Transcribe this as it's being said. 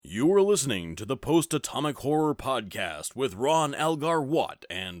You are listening to the Post-Atomic Horror Podcast with Ron Algar Watt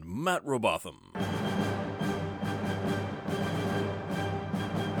and Matt Robotham.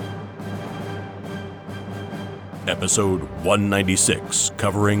 Episode 196,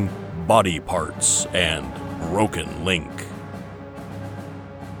 covering Body Parts and Broken Link.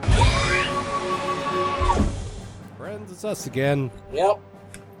 Friends, it's us again. Yep.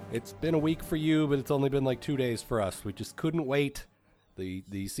 It's been a week for you, but it's only been like 2 days for us. We just couldn't wait.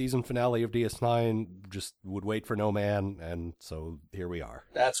 The season finale of DS9 just would wait for no man, and so here we are.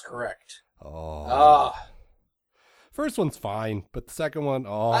 That's correct. Oh. First one's fine, but the second one,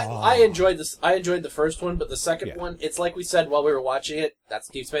 I enjoyed this. I enjoyed the first one, but the second one, it's like we said while we were watching it, that's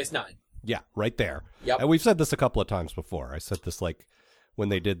Deep Space Nine. Yeah, right there. Yep. And we've said this a couple of times before. I said this like when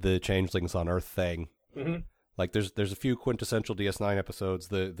they did the Changelings on Earth thing. Mm-hmm. Like there's a few quintessential DS9 episodes.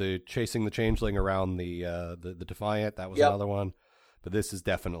 The chasing the Changeling around the Defiant, that was another one. But this is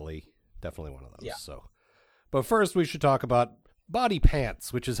definitely one of those. Yeah. So, but first we should talk about Body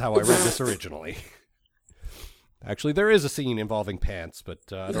Pants, which is how I read this originally. Actually, there is a scene involving pants, but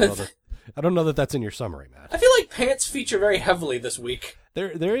I don't know that that's in your summary, Matt. I feel like pants feature very heavily this week.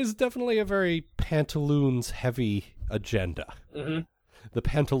 There is definitely a very pantaloons heavy agenda. Mm-hmm. The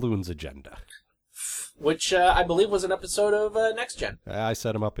pantaloons agenda, which I believe was an episode of Next Gen. I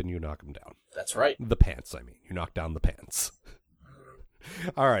set them up and you knock them down. That's right. The pants, I mean. You knock down the pants.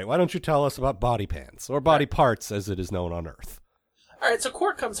 All right, why don't you tell us about body pants, or body parts as it is known on Earth? All right, so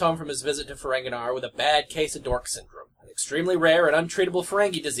Quark comes home from his visit to Ferenginar with a bad case of Dork syndrome, an extremely rare and untreatable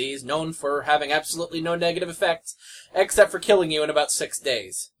Ferengi disease known for having absolutely no negative effects, except for killing you in about 6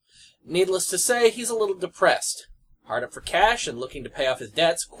 days. Needless to say, he's a little depressed. Hard up for cash and looking to pay off his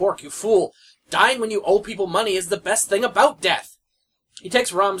debts. Quark, you fool! Dying when you owe people money is the best thing about death! He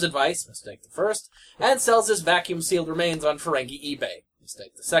takes Rom's advice, mistake the first, and sells his vacuum-sealed remains on Ferengi eBay,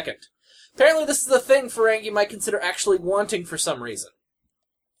 mistake the second. Apparently this is the thing Ferengi might consider actually wanting for some reason.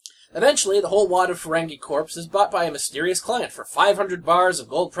 Eventually, the whole wad of Ferengi corpse is bought by a mysterious client for 500 bars of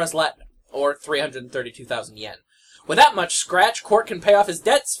gold-pressed latinum, or 332,000 yen. With that much scratch, Quark can pay off his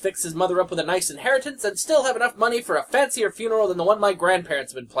debts, fix his mother up with a nice inheritance, and still have enough money for a fancier funeral than the one my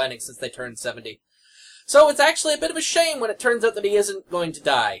grandparents have been planning since they turned 70. So it's actually a bit of a shame when it turns out that he isn't going to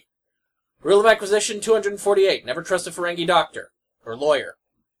die. Rule of Acquisition 248, never trust a Ferengi doctor, or lawyer,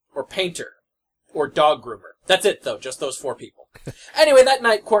 or painter, or dog groomer. That's it, though, just those 4 people. Anyway, that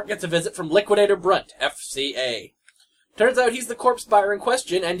night, Quark gets a visit from Liquidator Brunt, FCA. Turns out he's the corpse buyer in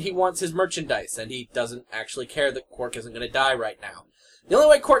question, and he wants his merchandise, and he doesn't actually care that Quark isn't going to die right now. The only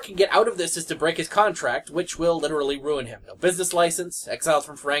way Quark can get out of this is to break his contract, which will literally ruin him. No business license, exiled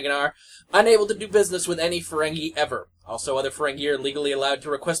from Ferenginar, unable to do business with any Ferengi ever. Also, other Ferengi are legally allowed to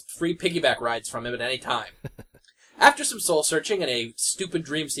request free piggyback rides from him at any time. After some soul-searching and a stupid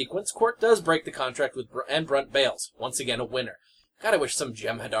dream sequence, Quark does break the contract with and Brunt bails. Once again, a winner. God, I wish some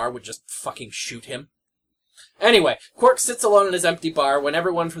Jem'Hadar would just fucking shoot him. Anyway, Quark sits alone in his empty bar when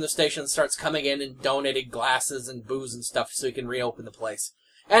everyone from the station starts coming in and donating glasses and booze and stuff so he can reopen the place.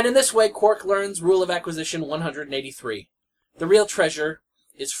 And in this way, Quark learns Rule of Acquisition 183. The real treasure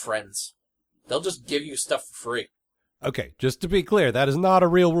is friends. They'll just give you stuff for free. Okay, just to be clear, that is not a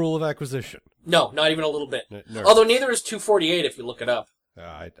real rule of acquisition. No, not even a little bit. No. Although neither is 248 if you look it up.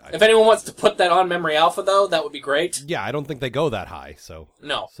 If anyone wants to put that on Memory Alpha, though, that would be great. Yeah, I don't think they go that high, so...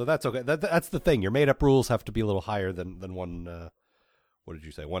 No. So that's okay. That's the thing. Your made-up rules have to be a little higher than one... what did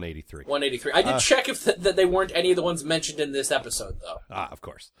you say? 183. 183. I did check if that they weren't any of the ones mentioned in this episode, though. Of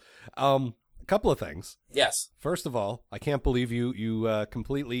course. A couple of things. Yes. First of all, I can't believe you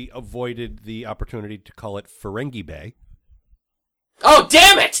completely avoided the opportunity to call it Ferengi Bay. Oh,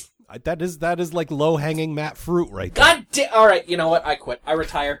 damn it! That is like low-hanging Matt fruit right there. God damn... Alright, you know what? I quit. I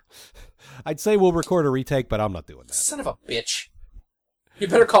retire. I'd say we'll record a retake, but I'm not doing that. Son of a bitch. You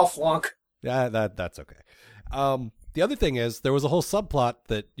better call Flonk. Yeah, that's okay. The other thing is, there was a whole subplot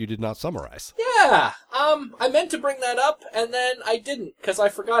that you did not summarize. Yeah, I meant to bring that up, and then I didn't, because I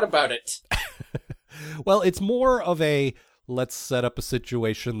forgot about it. Well, it's more of a, let's set up a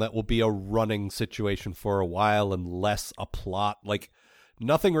situation that will be a running situation for a while and less a plot. Like,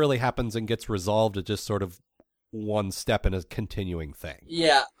 nothing really happens and gets resolved. It's just sort of one step in a continuing thing.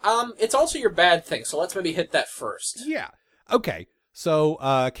 Yeah, it's also your bad thing, so let's maybe hit that first. Yeah. Okay, so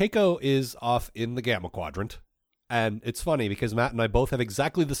Keiko is off in the Gamma Quadrant. And it's funny because Matt and I both have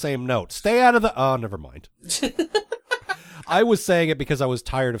exactly the same note. Stay out of the... Oh, never mind. I was saying it because I was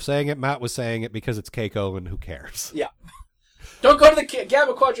tired of saying it. Matt was saying it because it's Keiko and who cares? Yeah. Don't go to the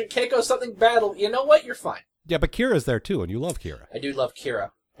Gamma Quadrant, Keiko, something bad. You know what? You're fine. Yeah, but Kira's there too, and you love Kira. I do love Kira.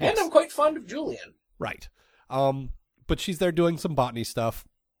 Yes. And I'm quite fond of Julian. Right. But she's there doing some botany stuff.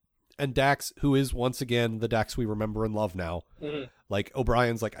 and Dax, who is once again the Dax we remember and love now. Mm-hmm. Like,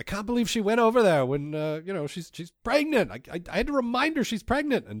 O'Brien's like, I can't believe she went over there when, she's pregnant. I had to remind her she's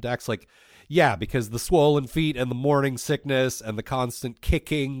pregnant. And Dax like, yeah, because the swollen feet and the morning sickness and the constant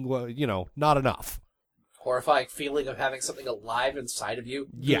kicking, well, not enough. Horrifying feeling of having something alive inside of you.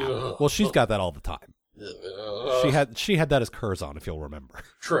 Yeah. Ugh. Well, she's got that all the time. Ugh. She had that as Curzon, if you'll remember.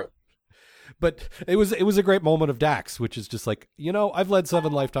 True. But it was a great moment of Dax, which is just like, I've led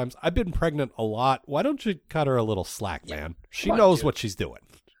 7 lifetimes. I've been pregnant a lot. Why don't you cut her a little slack, man? She knows what she's doing.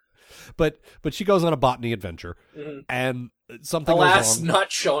 But she goes on a botany adventure, and something Alas, goes wrong.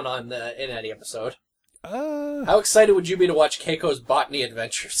 not shown in any episode. How excited would you be to watch Keiko's botany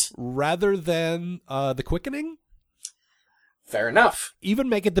adventures? Rather than The Quickening? Fair enough. Even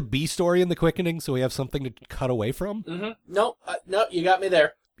make it the B story in The Quickening so we have something to cut away from? Mm-hmm. No, you got me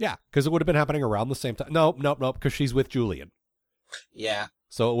there. Yeah, because it would have been happening around the same time. No, because she's with Julian. Yeah.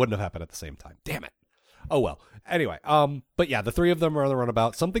 So it wouldn't have happened at the same time. Damn it. Oh, well. Anyway, but yeah, the 3 of them are on the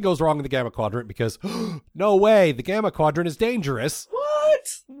runabout. Something goes wrong in the Gamma Quadrant because, no way, the Gamma Quadrant is dangerous.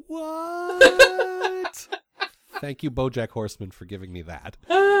 What? Thank you, BoJack Horseman, for giving me that.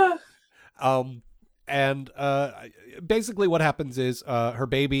 And basically what happens is her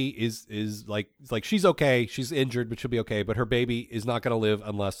baby is like she's okay. She's injured, but she'll be okay. But her baby is not going to live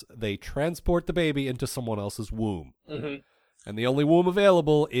unless they transport the baby into someone else's womb. Mm-hmm. And the only womb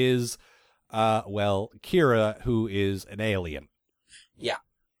available is, Kira, who is an alien. Yeah.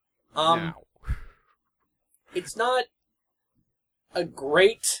 Now. It's not a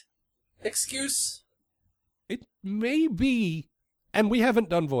great excuse. It may be, and we haven't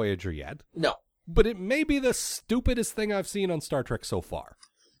done Voyager yet. No. But it may be the stupidest thing I've seen on Star Trek so far.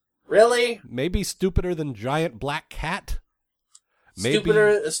 Really? Maybe stupider than Giant Black Cat. Maybe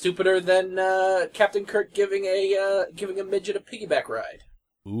Stupider than Captain Kirk giving a midget a piggyback ride.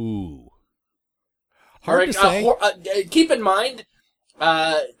 Ooh. Hard to say. Keep in mind,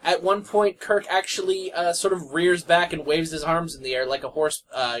 at one point, Kirk actually sort of rears back and waves his arms in the air like a horse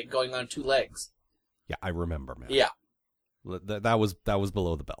going on 2 legs. Yeah, I remember, man. Yeah. That was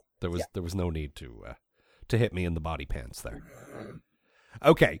below the belt. There was no need to hit me in the body pants there.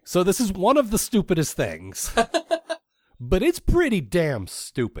 Okay, so this is one of the stupidest things, but it's pretty damn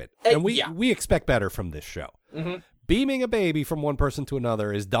stupid, and we expect better from this show. Mm-hmm. Beaming a baby from one person to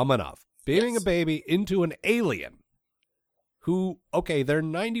another is dumb enough. Beaming a baby into an alien, who they're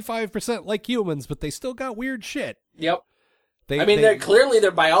 95% like humans, but they still got weird shit. Yep. They're clearly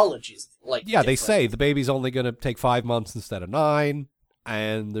their biology's like different. They say the baby's only going to take 5 months instead of 9.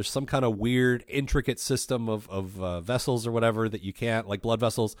 And there's some kind of weird, intricate system of vessels or whatever that you can't, like blood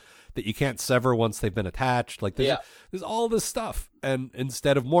vessels, that you can't sever once they've been attached. Like, there's all this stuff. And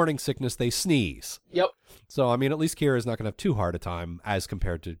instead of morning sickness, they sneeze. Yep. So, at least Kira's not going to have too hard a time as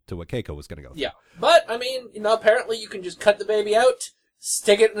compared to what Keiko was going to go through. Yeah. But, apparently you can just cut the baby out,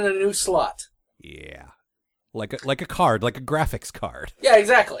 stick it in a new slot. Yeah. Like a card, like a graphics card. Yeah,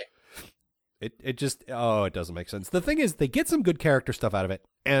 exactly. It just, it doesn't make sense. The thing is, they get some good character stuff out of it,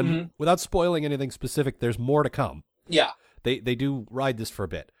 and without spoiling anything specific, there's more to come. Yeah. They do ride this for a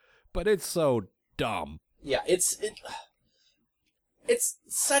bit, but it's so dumb. Yeah, it's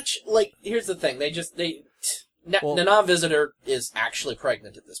such, here's the thing, Nana Visitor is actually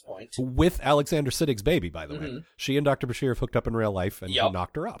pregnant at this point. With Alexander Siddig's baby, by the way. She and Dr. Bashir have hooked up in real life, and he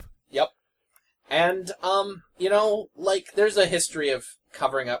knocked her up. Yep. And, there's a history of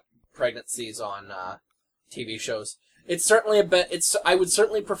covering up pregnancies on TV shows. It's certainly I would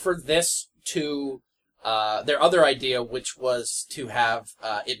certainly prefer this to their other idea, which was to have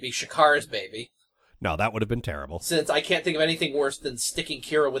it be Shakar's baby. No, that would have been terrible. Since I can't think of anything worse than sticking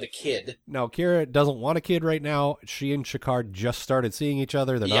Kira with a kid. No, Kira doesn't want a kid right now. She and Shakar just started seeing each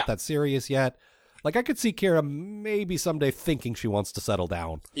other. They're not that serious yet. I could see Kira maybe someday thinking she wants to settle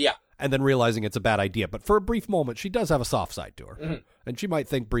down. Yeah. And then realizing it's a bad idea. But for a brief moment, she does have a soft side to her. Mm-hmm. And she might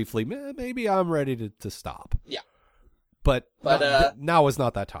think briefly, maybe I'm ready to stop. Yeah. But now is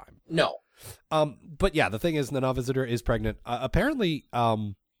not that time. No. But yeah, the thing is, Nana Visitor is pregnant. Apparently,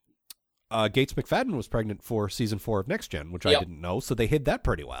 Gates McFadden was pregnant for season 4 of Next Gen, which I didn't know. So they hid that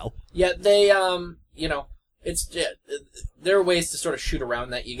pretty well. Yeah, they, there are ways to sort of shoot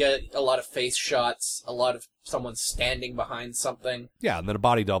around that. You get a lot of face shots, a lot of someone standing behind something. Yeah, and then a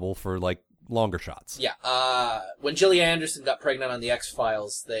body double for, longer shots. Yeah, when Gillian Anderson got pregnant on the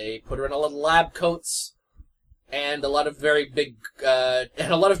X-Files, they put her in a lot of lab coats and a lot of very big, and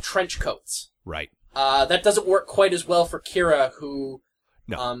a lot of trench coats. Right. That doesn't work quite as well for Kira, who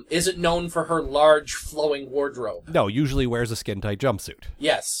isn't known for her large, flowing wardrobe. No, usually wears a skin-tight jumpsuit.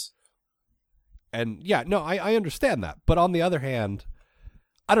 Yes. And, yeah, no, I understand that. But on the other hand,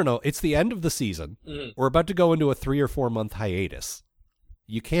 I don't know. It's the end of the season. Mhm. We're about to go into a 3 or 4 month hiatus.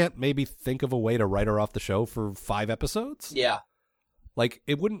 You can't maybe think of a way to write her off the show for 5 episodes? Yeah. Like,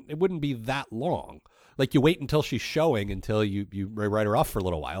 it wouldn't be that long. Like, you wait until she's showing, until you write her off for a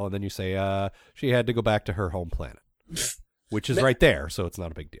little while, and then you say she had to go back to her home planet. Which is right there, so it's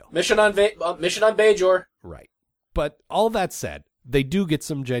not a big deal. Mission on Bajor. Right. But all that said, they do get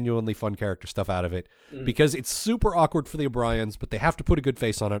some genuinely fun character stuff out of it, because it's super awkward for the O'Briens, but they have to put a good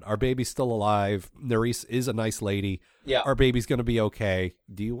face on it. Our baby's still alive. Nerys is a nice lady. Yeah. Our baby's going to be okay.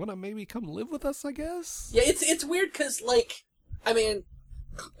 Do you want to maybe come live with us, I guess? Yeah, it's weird because, like, I mean,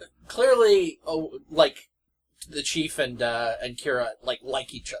 clearly, like, the Chief and Kira,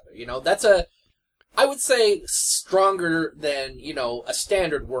 like each other, you know? That's I would say, stronger than, you know, a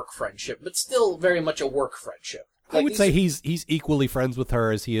standard work friendship, but still very much a work friendship. I would say he's equally friends with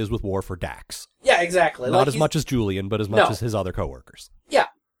her as he is with Worf or Dax. Yeah, exactly. Not as much as Julian, but as much as his other coworkers. Yeah.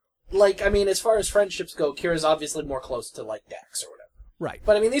 Like, I mean, as far as friendships go, Kira's obviously more close to, like, Dax or whatever. Right.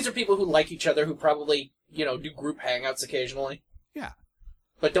 But, I mean, these are people who like each other, who probably, you know, do group hangouts occasionally. Yeah.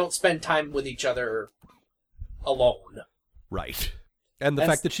 But don't spend time with each other alone. Right. And the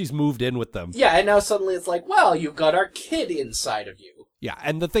fact that she's moved in with them. Yeah, and now suddenly it's like, well, you've got our kid inside of you. Yeah,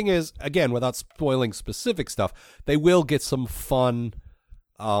 and the thing is, again, without spoiling specific stuff, they will get some fun,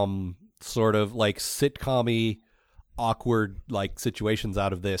 sort of like sitcom-y, awkward like situations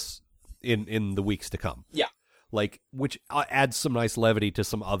out of this in the weeks to come. Yeah. Like, which adds some nice levity to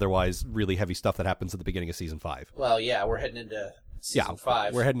some otherwise really heavy stuff that happens at the beginning of season 5. Well, yeah, we're heading into season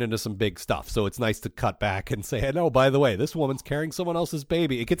 5. We're heading into some big stuff, so it's nice to cut back and say, hey, no, by the way, this woman's carrying someone else's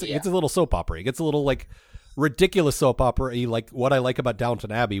baby. It gets a little soap opera. It gets a little, like, ridiculous soap opera-y, like what I like about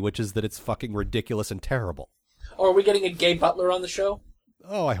Downton Abbey, which is that it's fucking ridiculous and terrible. Or are we getting a gay butler on the show?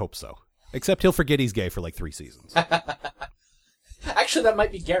 Oh, I hope so. Except he'll forget he's gay for like 3 seasons. Actually, that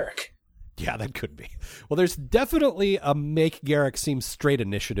might be Garrick. Yeah, that could be. Well, there's definitely a Make Garrick Seem Straight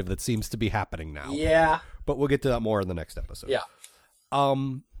initiative that seems to be happening now. Yeah. But we'll get to that more in the next episode. Yeah.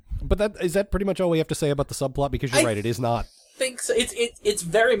 But is that pretty much all we have to say about the subplot? Because you're right, it is not. I think so. It's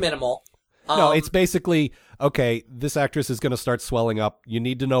very minimal. No, it's basically, okay, this actress is going to start swelling up. You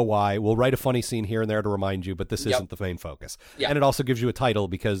need to know why. We'll write a funny scene here and there to remind you, but this isn't the main focus. Yep. And it also gives you a title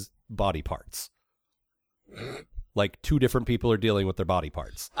because body parts. Like 2 different people are dealing with their body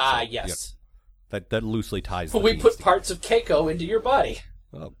parts. Yes. You know, that loosely ties. But we put parts of Keiko into your body.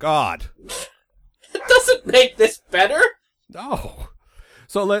 Oh God! It doesn't make this better. No.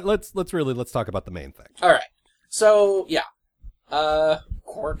 So let's talk about the main thing. All right. So yeah,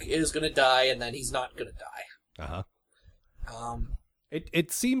 Quark is gonna die, and then he's not gonna die.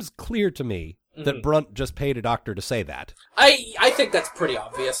 It seems clear to me that Brunt just paid a doctor to say that. I think that's pretty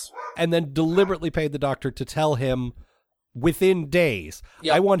obvious. And then deliberately paid the doctor to tell him within days.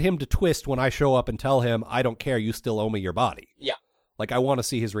 Yep. I want him to twist when I show up and tell him, I don't care, you still owe me your body. Yeah. Like, I want to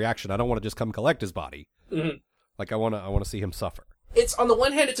see his reaction. I don't want to just come collect his body. Mm-hmm. Like, I want to see him suffer. It's, on the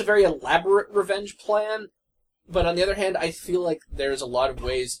one hand, it's a very elaborate revenge plan, but on the other hand, I feel like there's a lot of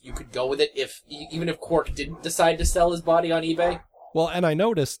ways you could go with it even if Quark didn't decide to sell his body on eBay. Well, and I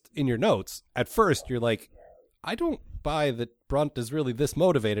noticed in your notes, at first you're like, I don't buy that Brunt is really this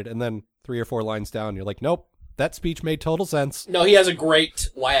motivated, and then 3 or 4 lines down, you're like, nope, that speech made total sense. No, he has a great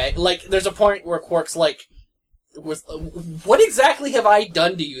there's a point where Quark's like, what exactly have I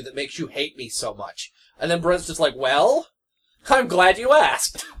done to you that makes you hate me so much? And then Brunt's just like, well, I'm glad you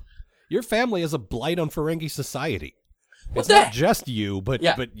asked. Your family is a blight on Ferengi society. It's not just you, but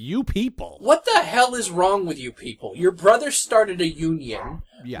you people. What the hell is wrong with you people? Your brother started a union,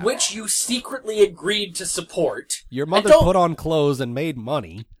 which you secretly agreed to support. Your mother put on clothes and made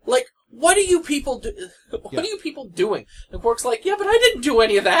money. Like, what are you people What are you people doing? And Quark's like, yeah, but I didn't do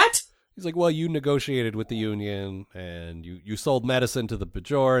any of that. He's like, well, you negotiated with the union, and you sold medicine to the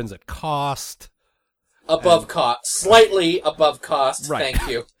Bajorans at cost. Above cost. Slightly above cost, right.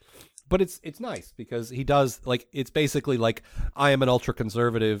 Thank you. But it's nice because he does, like, it's basically like, I am an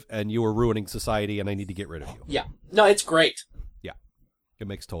ultra-conservative and you are ruining society and I need to get rid of you. Yeah. No, it's great. Yeah. It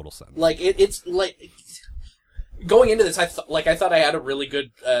makes total sense. Like, it's like, going into this, I thought I had a really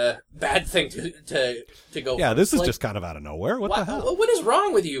good, bad thing to go Yeah, for. this is like, just kind of out of nowhere. What the hell? What is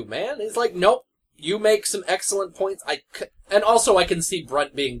wrong with you, man? It's like, nope, you make some excellent points. And also I can see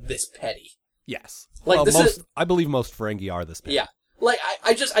Brunt being this petty. Yes. Like, well, I believe most Ferengi are this petty. Yeah. Like,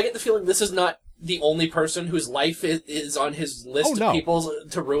 I get the feeling this is not the only person whose life is on his list of people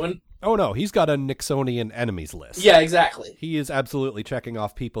to ruin. Oh, no, he's got a Nixonian enemies list. Yeah, exactly. He is absolutely checking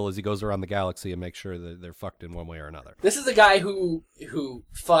off people as he goes around the galaxy and makes sure that they're fucked in one way or another. This is the guy who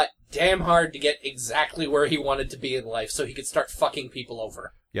fought damn hard to get exactly where he wanted to be in life so he could start fucking people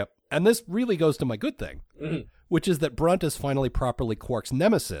over. Yep. And this really goes to my good thing, which is that Brunt is finally properly Quark's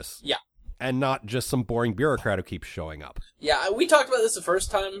nemesis. Yeah. And not just some boring bureaucrat who keeps showing up. Yeah, we talked about this the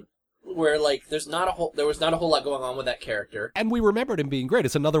first time, where like there was not a whole lot going on with that character. And we remembered him being great.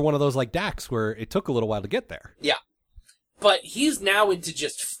 It's another one of those like Dax where it took a little while to get there. Yeah. But he's now into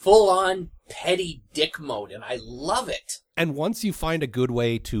just full-on petty dick mode, and I love it. And once you find a good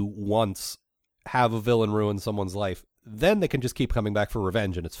way to once have a villain ruin someone's life, then they can just keep coming back for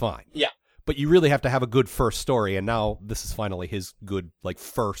revenge and it's fine. Yeah. But you really have to have a good first story, and now this is finally his good, like,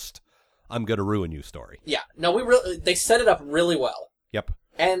 first I'm gonna ruin you story. Yeah. No, they set it up really well. Yep.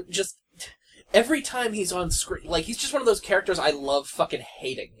 And just every time he's on screen, like, he's just one of those characters I love fucking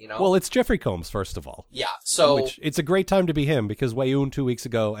hating, you know? Well, it's Jeffrey Combs, first of all. Yeah, so... Which, it's a great time to be him, because Wayoon 2 weeks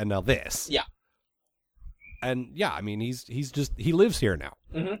ago, and now this. Yeah. And, yeah, I mean, he lives here now.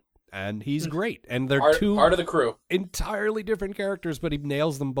 Mm-hmm. And he's great. And they're two part of the crew. Entirely different characters, but he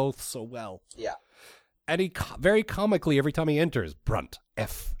nails them both so well. Yeah. And he, very comically, every time he enters, Brunt,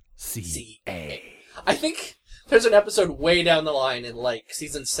 F-C-A. I think there's an episode way down the line in, like,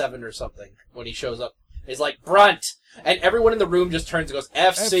 season 7 or something, when he shows up. He's like, Brunt! And everyone in the room just turns and goes,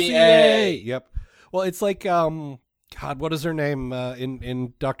 F-C-A! Yep. Well, it's like, God, what is her name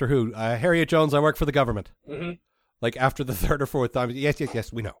in Doctor Who? Harriet Jones, I work for the government. Mm-hmm. Like, after the third or fourth time,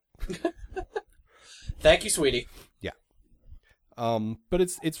 yes, we know. Thank you, sweetie. Yeah. But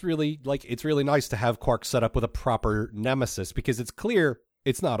it's really nice to have Quark set up with a proper nemesis, because it's clear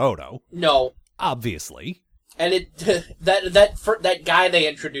it's not Odo. No. Obviously. And that guy they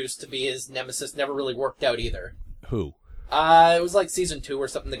introduced to be his nemesis never really worked out either. Who? It was like season 2 or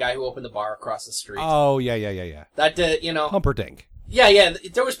something, the guy who opened the bar across the street. Oh, yeah. That, you know... Humperdinck. Yeah,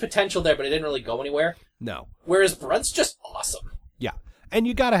 there was potential there, but it didn't really go anywhere. No. Whereas Brunt's just awesome. Yeah. And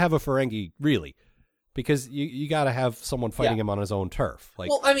you gotta have a Ferengi, really. Because you gotta have someone fighting him on his own turf. Like,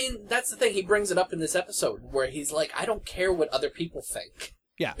 well, I mean, that's the thing. He brings it up in this episode, where he's like, I don't care what other people think.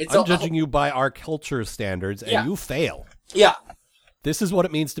 Yeah, I'm judging you by our culture standards, and you fail. Yeah. This is what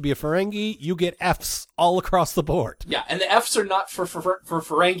it means to be a Ferengi. You get Fs all across the board. Yeah, and the Fs are not for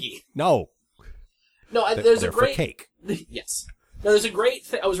Ferengi. No. No, there's a great... for cake. Yes. No, there's a great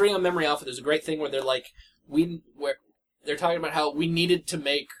thing. I was reading on Memory Alpha. There's a great thing where they're like, where they're talking about how we needed to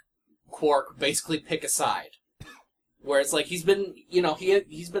make Quark basically pick a side. Where it's like he's been, you know,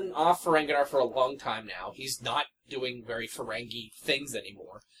 he's been off Ferenginar for a long time now. He's not doing very Ferengi things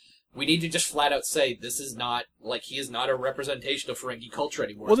anymore. We need to just flat out say this is not, like, he is not a representation of Ferengi culture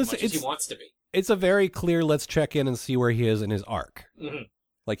anymore as much as he wants to be. It's a very clear, let's check in and see where he is in his arc. Mm-hmm.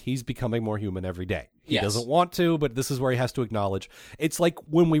 Like, he's becoming more human every day. He doesn't want to, but this is where he has to acknowledge. It's like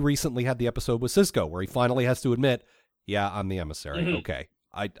when we recently had the episode with Sisko, where he finally has to admit, yeah, I'm the emissary. Mm-hmm. Okay.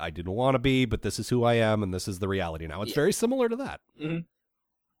 I didn't want to be, but this is who I am, and this is the reality now. It's very similar to that. Mm-hmm.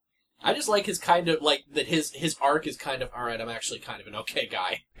 I just like his kind of, like, that his arc is kind of, all right, I'm actually kind of an okay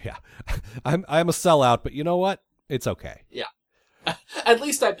guy. Yeah. I'm a sellout, but you know what? It's okay. Yeah. At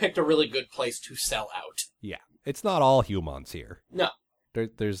least I picked a really good place to sell out. Yeah. It's not all humans here. No.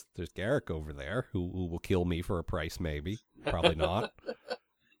 There's Garrick over there who will kill me for a price, maybe. Probably not.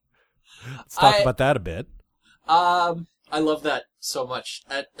 Let's talk about that a bit. I love that so much.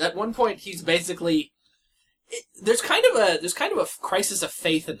 At one point, he's basically... There's kind of a crisis of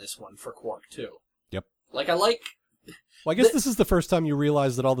faith in this one for Quark, too. Yep. Like, I like... Well, I guess this is the first time you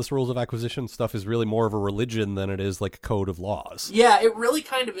realize that all this rules of acquisition stuff is really more of a religion than it is like a code of laws. Yeah, it really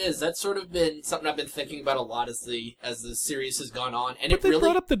kind of is. That's sort of been something I've been thinking about a lot as the series has gone on. And but they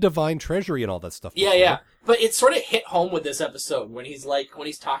brought up the divine treasury and all that stuff before. Yeah. But it sort of hit home with this episode when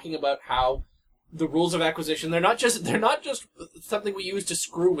he's talking about how the rules of acquisition, they're not just something we use to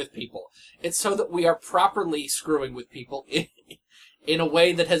screw with people. It's so that we are properly screwing with people in a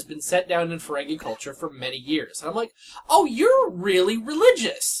way that has been set down in Ferengi culture for many years. And I'm like, oh, you're really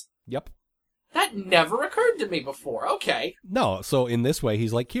religious. Yep. That never occurred to me before. Okay. No, so in this way,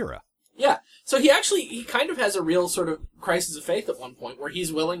 he's like Kira. Yeah. So he kind of has a real sort of crisis of faith at one point where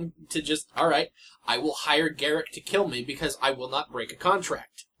he's willing to just, all right, I will hire Garrick to kill me because I will not break a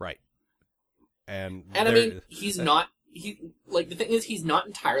contract. Right. And I mean, the thing is, he's not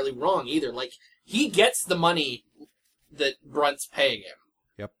entirely wrong either. Like, he gets the money that Brunt's paying him.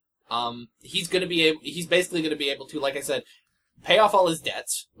 Yep. He's basically going to be able to, like I said, pay off all his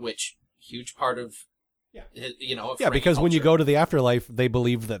debts, which huge part of, his, because when you go to the afterlife, they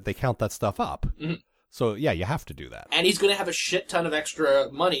believe that they count that stuff up. Mm-hmm. So, yeah, you have to do that. And he's going to have a shit ton of extra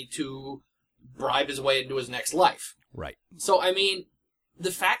money to bribe his way into his next life. Right. So, I mean,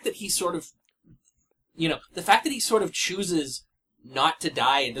 the fact that he sort of, the fact that he sort of chooses not to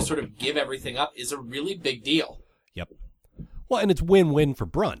die and to sort of give everything up is a really big deal. Yep. Well, and it's win-win for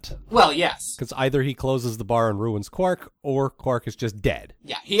Brunt. Well, yes. Because either he closes the bar and ruins Quark, or Quark is just dead.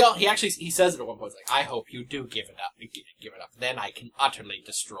 Yeah, he actually says it at one point, like, I hope you do give it up. Give it up. Then I can utterly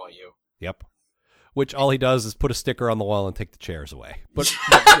destroy you. Yep. Which all he does is put a sticker on the wall and take the chairs away. But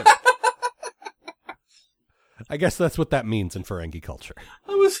I guess that's what that means in Ferengi culture.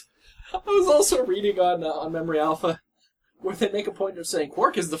 I was also reading on Memory Alpha where they make a point of saying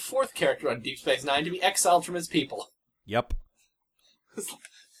Quark is the 4th character on Deep Space Nine to be exiled from his people. Yep.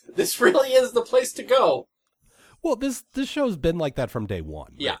 This really is the place to go. Well, this show's been like that from day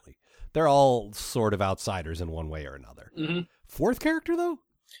one. Yeah. Really. They're all sort of outsiders in one way or another. Mm-hmm. 4th character, though?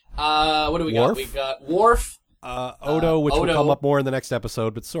 What do we Worf? got? We got Worf. Odo, which will come up more in the next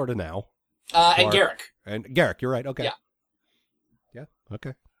episode, but sort of now. And Garrick. And Garrick, you're right. Okay. Yeah. Yeah,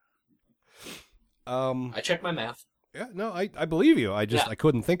 okay. I checked my math. Yeah, no, I believe you. I Yeah.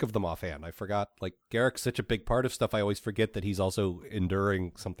 couldn't think of them offhand. I forgot, like, Garrick's such a big part of stuff, I always forget that he's also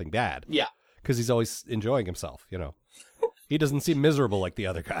enduring something bad. Yeah. Because he's always enjoying himself, He doesn't seem miserable like the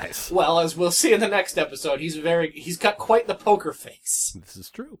other guys. Well, as we'll see in the next episode, he's got quite the poker face. This is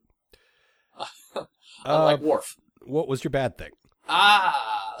true. Unlike Worf. What was your bad thing?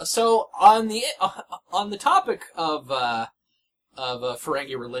 So on the topic of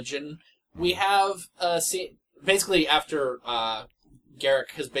Ferengi religion, we have basically after Garrick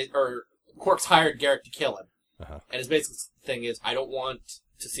Quark's hired Garrick to kill him, and his basic thing is, I don't want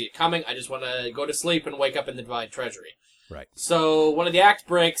to see it coming. I just want to go to sleep and wake up in the Divine Treasury. Right. So one of the act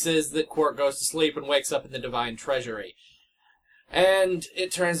breaks is that Quark goes to sleep and wakes up in the Divine Treasury. And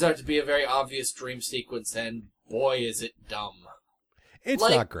it turns out to be a very obvious dream sequence, and boy, is it dumb. It's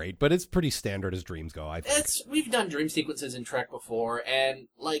not great, but it's pretty standard as dreams go, I think. We've done dream sequences in Trek before, and,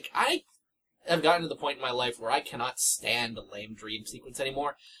 I have gotten to the point in my life where I cannot stand a lame dream sequence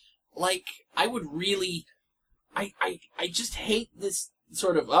anymore. I would really... I just hate this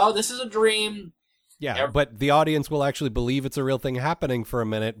sort of, this is a dream... Yeah, but the audience will actually believe it's a real thing happening for a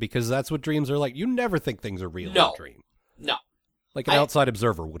minute, because that's what dreams are like. You never think things are real in a dream. No. Like an outside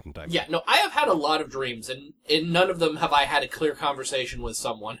observer wouldn't, I mean. Yeah, no, I have had a lot of dreams, and in none of them have I had a clear conversation with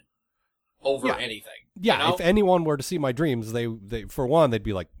someone over anything. Yeah, if anyone were to see my dreams, they for one, they'd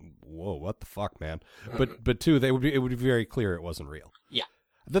be like, whoa, what the fuck, man? But two, it would be very clear it wasn't real. Yeah.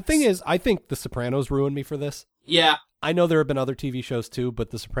 The thing is, I think The Sopranos ruined me for this. Yeah. I know there have been other TV shows too, but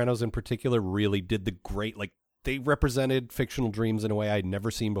The Sopranos in particular really did the great, they represented fictional dreams in a way I'd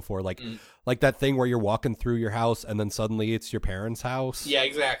never seen before. Like that thing where you're walking through your house and then suddenly it's your parents' house. Yeah,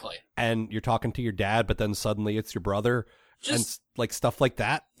 exactly. And you're talking to your dad, but then suddenly it's your brother. And stuff like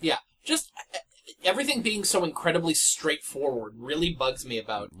that. Yeah. Just everything being so incredibly straightforward really bugs me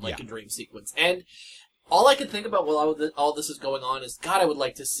about a dream sequence. And all I can think about while all this is going on is, God, I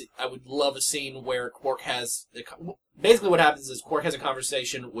would love a scene where Quark has... Basically what happens is Quark has a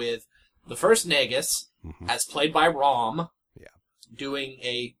conversation with the first Nagus, as played by Rom, doing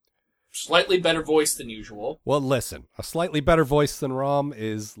a slightly better voice than usual. Well, listen, a slightly better voice than Rom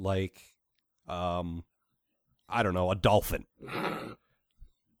is like, I don't know, a dolphin.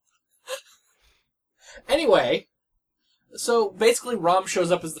 Anyway... So, basically, Rom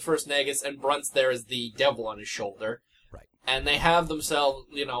shows up as the first Nagus, and Brunt's there as the devil on his shoulder. Right. And they have themselves,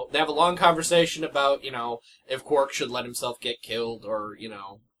 they have a long conversation about, if Quark should let himself get killed, or,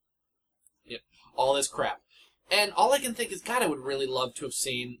 all this crap. And all I can think is, God, I would really love to have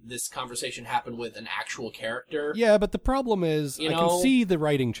seen this conversation happen with an actual character. Yeah, but the problem is, I can see the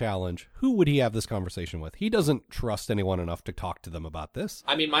writing challenge. Who would he have this conversation with? He doesn't trust anyone enough to talk to them about this.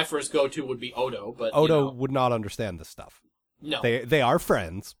 I mean, my first go-to would be Odo, but Odo would not understand this stuff. No. They are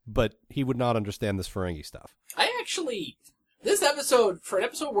friends, but he would not understand this Ferengi stuff. This episode, for an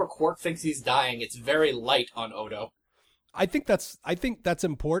episode where Quark thinks he's dying, it's very light on Odo. I think that's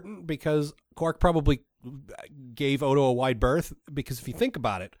important because Quark probably gave Odo a wide berth, because if you think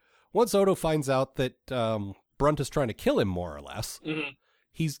about it, once Odo finds out that Brunt is trying to kill him, more or less,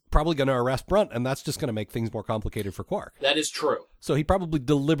 he's probably going to arrest Brunt, and that's just going to make things more complicated for Quark. That is true. So he probably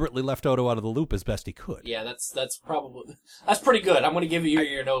deliberately left Odo out of the loop as best he could. Yeah, that's pretty good. I'm going to give you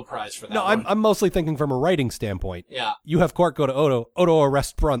your no prize for that. No, I'm mostly thinking from a writing standpoint. Yeah. You have Quark go to Odo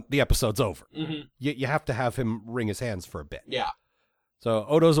arrests Brunt, the episode's over. You have to have him wring his hands for a bit. Yeah. So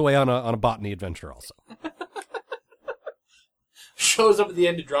Odo's away on a botany adventure also. Shows up at the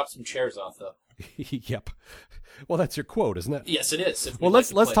end to drop some chairs off, though. Yep. Well, that's your quote, isn't it? Yes, it is. If we'd Well, like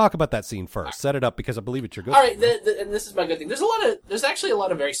to let's play- talk about that scene first. Set it up because I believe it's your good. All right, and this is my good thing. There's actually a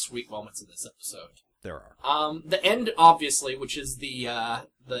lot of very sweet moments in this episode. There are. The end, obviously, which is the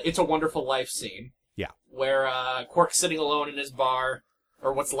It's a Wonderful Life scene. Yeah. Where Quark's sitting alone in his bar,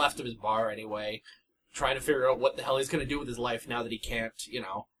 or what's left of his bar anyway, trying to figure out what the hell he's going to do with his life now that he can't,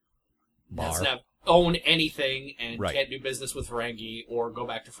 doesn't own anything and Right. can't do business with Ferengi or go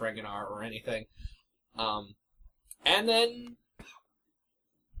back to Ferenginar or anything. And then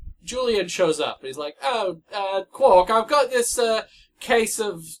Julian shows up. He's like, Quark, I've got this case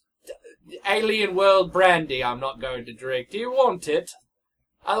of alien world brandy I'm not going to drink. Do you want it?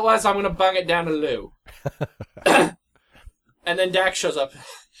 Otherwise, I'm going to bung it down to Lou. And then Dax shows up.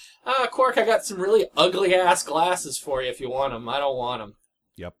 Quark, I got some really ugly-ass glasses for you if you want them. I don't want them.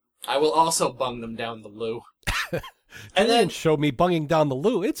 Yep. I will also bung them down the Lou. And Julian then, showed me bunging down the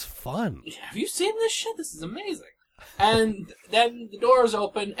loo. It's fun. have you seen this shit? This is amazing. And then the doors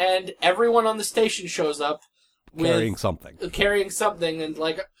open, and everyone on the station shows up with Carrying something. and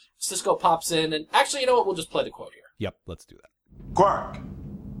like Sisko pops in, and actually, you know what? We'll just play the quote here. Yep, let's do that. Quark,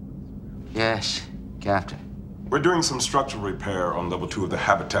 Yes, Captain. we're doing some structural repair on level 2 of the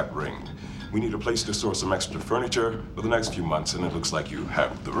habitat ring. We need a place to store some extra furniture for the next few months, and it looks like you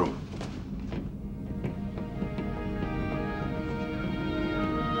have the room.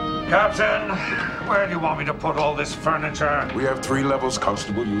 Captain, where do you want me to put all this furniture? We have 3 levels,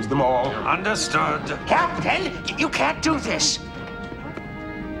 Constable. Use them all. Understood. Captain, you can't do this.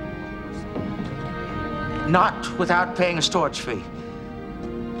 Not without paying a storage fee.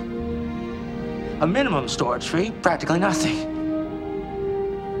 A minimum storage fee, practically nothing.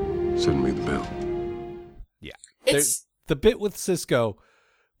 Send me the bill. Yeah. It's- There's the bit with Sisko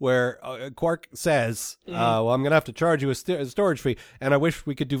where Quark says, well, I'm going to have to charge you a storage fee. And I wish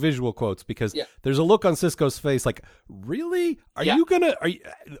we could do visual quotes because there's a look on Sisko's face like, really? Are you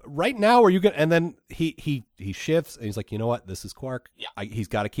right now, are you going to, and then he shifts and he's like, you know what? This is Quark. Yeah. He's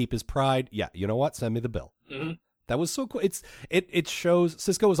got to keep his pride. Yeah. You know what? Send me the bill. Mm-hmm. That was so cool. It shows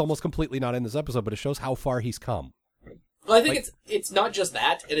Sisko is almost completely not in this episode, but it shows how far he's come. Well, I think it's not just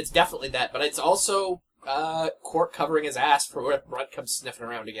that, and it's definitely that, but it's also Quark covering his ass for when Brunt comes sniffing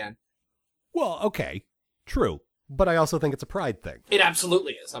around again. Well, okay. True. But I also think it's a pride thing. It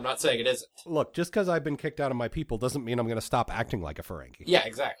absolutely is. I'm not saying it isn't. Look, just because I've been kicked out of my people doesn't mean I'm going to stop acting like a Ferengi. Yeah,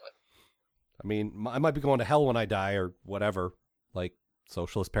 exactly. I mean, I might be going to hell when I die or whatever. Like,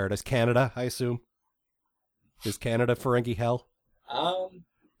 Socialist Paradise. Canada, I assume. Is Canada Ferengi hell?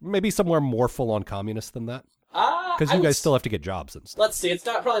 Maybe somewhere more full-on communist than that. Because you guys still have to get jobs and stuff. Let's see. It's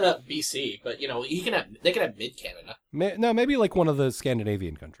probably not BC, but they can have mid Canada. No, maybe like one of the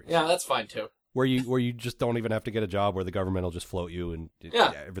Scandinavian countries. Yeah, that's fine too. Where you just don't even have to get a job, where the government will just float you and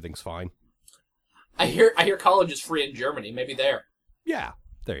everything's fine. I hear college is free in Germany. Maybe there. Yeah,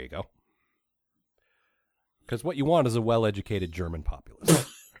 there you go. Because what you want is a well-educated German populace.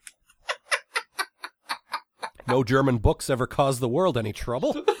 No German books ever caused the world any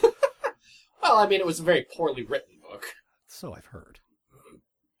trouble. Well, I mean, it was a very poorly written book. So I've heard.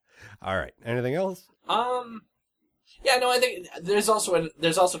 All right. Anything else? Yeah, no, I think there's also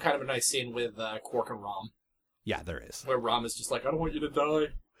kind of a nice scene with Quark and Rom. Yeah, there is. Where Rom is just like, I don't want you to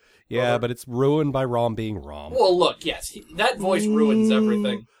die. Yeah, but it's ruined by Rom being Rom. Well, look, yes, that voice ruins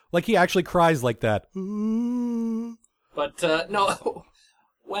everything. Like he actually cries like that. But no,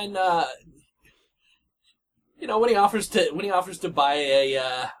 when when he offers to buy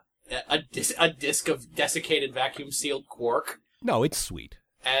a disc of desiccated vacuum sealed Quark. No, it's sweet.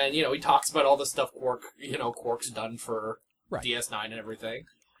 And he talks about all the stuff Quark's done for DS9 and everything.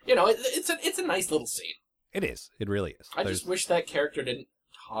 It's a nice little scene. It is. It really is. I just wish that character didn't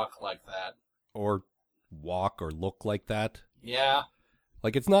talk like that. Or walk or look like that. Yeah.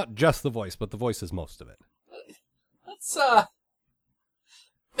 Like, it's not just the voice, but the voice is most of it. Let's,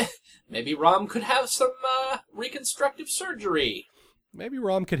 maybe Rom could have some, reconstructive surgery. Maybe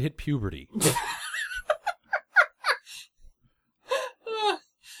Rom could hit puberty.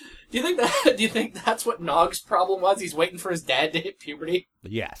 Do you think that's what Nog's problem was? He's waiting for his dad to hit puberty?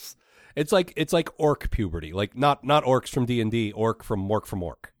 Yes. It's like orc puberty. Like, not orcs from D&D, orc from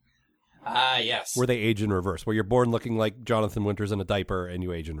Mork. Ah, yes. Where they age in reverse. Where you're born looking like Jonathan Winters in a diaper and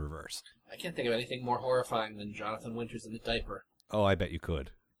you age in reverse. I can't think of anything more horrifying than Jonathan Winters in a diaper. Oh, I bet you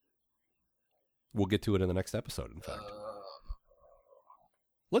could. We'll get to it in the next episode, in fact.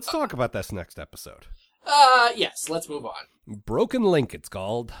 Let's talk about this next episode. Yes, let's move on. Broken Link, it's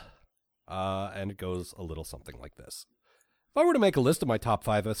called. And it goes a little something like this. If I were to make a list of my top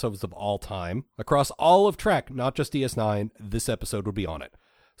 5 episodes of all time, across all of Trek, not just DS9, this episode would be on it.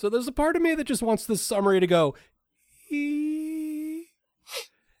 So there's a part of me that just wants this summary to go, "Ee."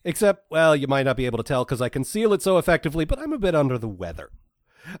 Except, well, you might not be able to tell because I conceal it so effectively, but I'm a bit under the weather.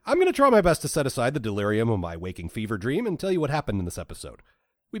 I'm going to try my best to set aside the delirium of my waking fever dream and tell you what happened in this episode.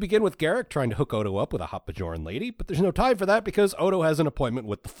 We begin with Garrick trying to hook Odo up with a hot Bajoran lady, but there's no time for that because Odo has an appointment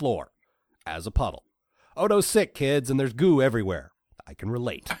with the floor. As a puddle. Odo's sick, kids, and there's goo everywhere. I can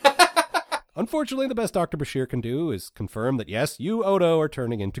relate. Unfortunately, the best Dr. Bashir can do is confirm that yes, you, Odo, are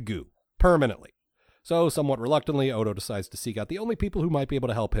turning into goo. Permanently. So, somewhat reluctantly, Odo decides to seek out the only people who might be able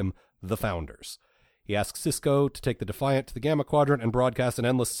to help him, the Founders. He asks Cisco to take the Defiant to the Gamma Quadrant and broadcast an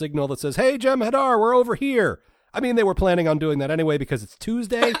endless signal that says, "Hey, Jem'Hadar, we're over here." I mean, they were planning on doing that anyway because it's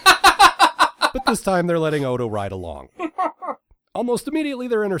Tuesday, but this time they're letting Odo ride along. Almost immediately,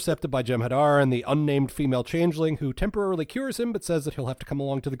 they're intercepted by Jem'Hadar and the unnamed female changeling who temporarily cures him but says that he'll have to come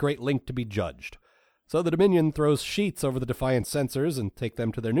along to the Great Link to be judged. So the Dominion throws sheets over the Defiant sensors and take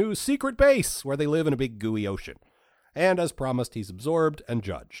them to their new secret base where they live in a big gooey ocean. And as promised, he's absorbed and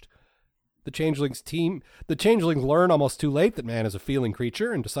judged. The Changelings learn almost too late that man is a feeling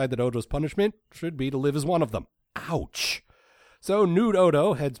creature and decide that Odo's punishment should be to live as one of them. Ouch. So nude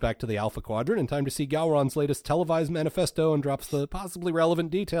Odo heads back to the Alpha Quadrant in time to see Gowron's latest televised manifesto and drops the possibly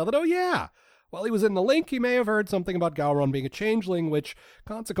relevant detail that, oh yeah, while he was in the Link, he may have heard something about Gowron being a changeling, which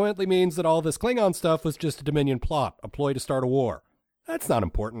consequently means that all this Klingon stuff was just a Dominion plot, a ploy to start a war. That's not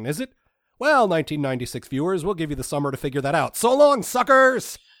important, is it? Well, 1996 viewers, we'll give you the summer to figure that out. So long,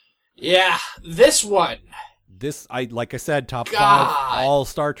 suckers! Yeah, this one. This, like I said, top God. 5, all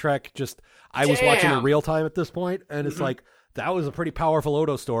Star Trek, I was watching in real time at this point, and it's like, that was a pretty powerful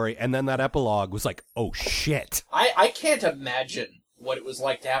Odo story, and then that epilogue was like, oh shit. I can't imagine what it was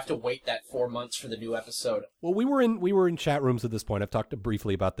like to have to wait that 4 months for the new episode. Well, we were in chat rooms at this point. I've talked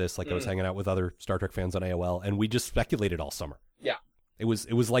briefly about this, I was hanging out with other Star Trek fans on AOL, and we just speculated all summer. Yeah. It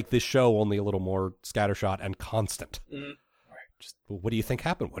was like this show, only a little more scattershot and constant. Mm. Just, what do you think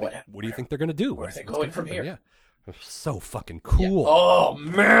happened? What do you think they're going to do? Where are they going from here? Yeah. So fucking cool. Yeah. Oh,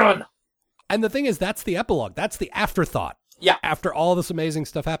 man. And the thing is, that's the epilogue. That's the afterthought. Yeah. After all this amazing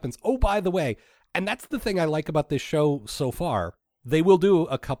stuff happens. Oh, by the way, and that's the thing I like about this show so far. They will do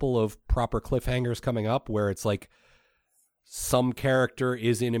a couple of proper cliffhangers coming up where it's like some character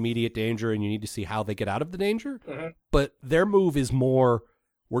is in immediate danger and you need to see how they get out of the danger. Mm-hmm. But their move is more,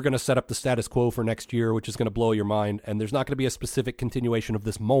 we're going to set up the status quo for next year, which is going to blow your mind. And there's not going to be a specific continuation of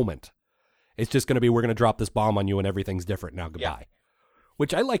this moment. It's just going to be, we're going to drop this bomb on you and everything's different now. Goodbye. Yeah.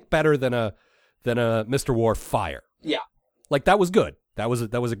 Which I like better than a Mr. Worf fire. Yeah. Like that was good. That was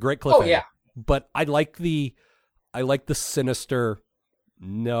a great cliffhanger. Oh yeah. But I like the sinister,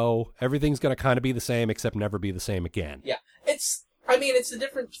 no, everything's going to kind of be the same except never be the same again. Yeah. It's the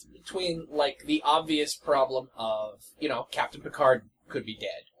difference between like the obvious problem of, Captain Picard could be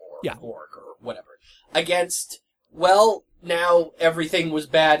dead or Borg or whatever against, well, now everything was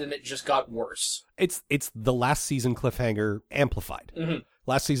bad and it just got worse. It's the last season cliffhanger amplified. Mm-hmm.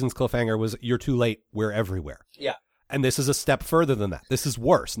 Last season's cliffhanger was, you're too late, we're everywhere. Yeah. And this is a step further than that. This is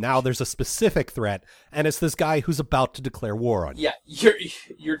worse. Now there's a specific threat, and it's this guy who's about to declare war on you. Yeah,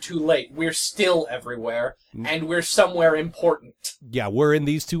 you're too late. We're still everywhere, and we're somewhere important. Yeah, we're in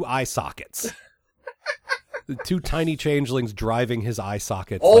these two eye sockets. The two tiny changelings driving his eye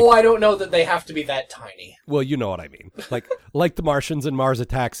sockets. Oh, I don't know that they have to be that tiny. Well, you know what I mean. Like the Martians in Mars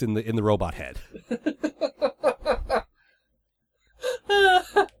Attacks in the robot head.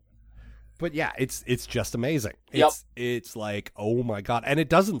 But yeah, it's just amazing. It's like, oh my God. And it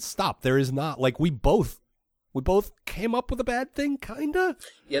doesn't stop. There is not, like, we both came up with a bad thing, kinda.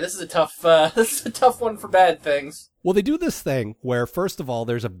 Yeah, this is a tough one for bad things. Well, they do this thing where, first of all,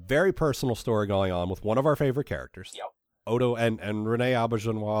 there's a very personal story going on with one of our favorite characters. Yep. Odo and Renee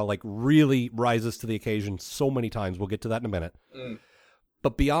Auberjonois, like, really rises to the occasion so many times. We'll get to that in a minute. Mm.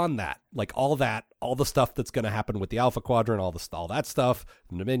 But beyond that, like all the stuff that's going to happen with the Alpha Quadrant, all that stuff,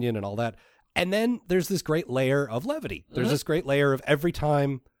 Dominion and all that. And then there's this great layer of levity. There's this great layer of every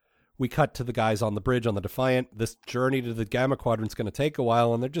time we cut to the guys on the bridge on the Defiant, this journey to the Gamma Quadrant's going to take a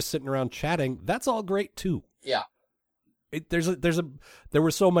while, and they're just sitting around chatting. That's all great too. Yeah. There were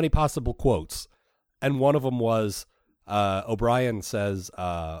so many possible quotes, and one of them was O'Brien says,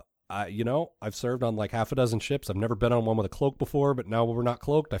 I've served on like half a dozen ships. I've never been on one with a cloak before, but now we're not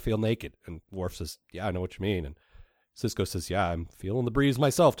cloaked, I feel naked. And Worf says, yeah, I know what you mean. And Cisco says, yeah, I'm feeling the breeze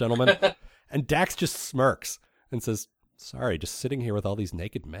myself, gentlemen. And Dax just smirks and says, sorry, just sitting here with all these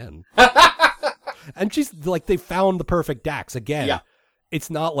naked men. And she's like, they found the perfect Dax again. Yeah. It's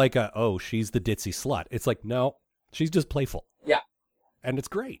not like she's the ditzy slut. It's like, no, she's just playful. Yeah. And it's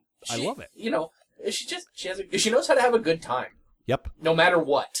great. I love it. She knows how to have a good time. Yep. No matter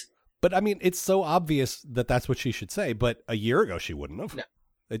what. But I mean, it's so obvious that that's what she should say. But a year ago, she wouldn't have. No.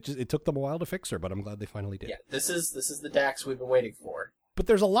 It took them a while to fix her, but I'm glad they finally did. Yeah, this is the Dax we've been waiting for. But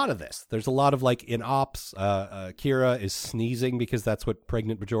there's a lot of this. There's a lot of, like, in Ops, Kira is sneezing because that's what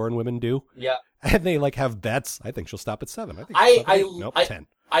pregnant Bajoran women do. Yeah. And they, like, have bets. I think she'll stop at 7. I think she'll stop at 8. Nope, 10.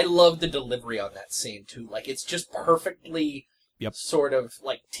 I love the delivery on that scene, too. Like, it's just perfectly sort of,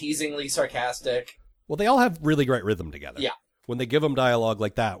 like, teasingly sarcastic. Well, they all have really great rhythm together. Yeah. When they give them dialogue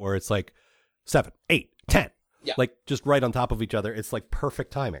like that, where it's like 7, 8, 10. Yeah. Like, just right on top of each other. It's, like,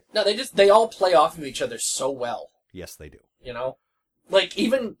 perfect timing. No, they all play off of each other so well. Yes, they do. You know? Like,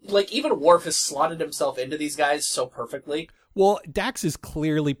 even Worf has slotted himself into these guys so perfectly. Well, Dax is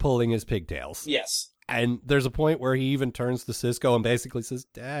clearly pulling his pigtails. Yes. And there's a point where he even turns to Sisko and basically says,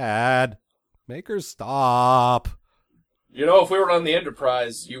 Dad, make her stop. You know, if we were on the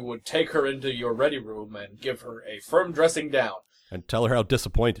Enterprise, you would take her into your ready room and give her a firm dressing down. And tell her how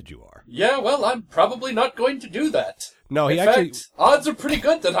disappointed you are. Yeah, well, I'm probably not going to do that. No, he In fact, odds are pretty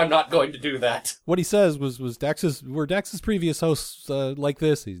good that I'm not going to do that. What he says was were Dax's previous hosts like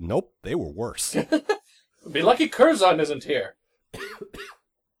this? Nope, they were worse. Be lucky Curzon isn't here.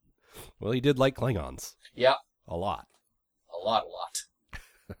 Well, he did like Klingons. Yeah. A lot. A lot.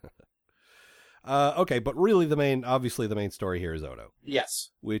 Okay, but really the main story here is Odo.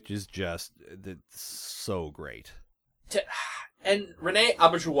 Yes. Which is just so great. And Rene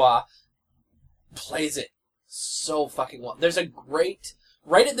Auberjonois plays it so fucking well. There's a great,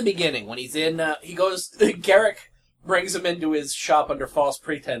 right at the beginning, when he's in, Garrick brings him into his shop under false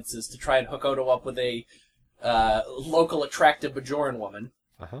pretenses to try and hook Odo up with a local attractive Bajoran woman.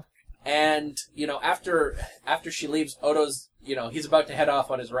 Uh-huh. And, after she leaves, Odo's, he's about to head off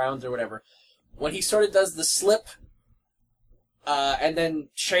on his rounds or whatever. When he sort of does the slip, and then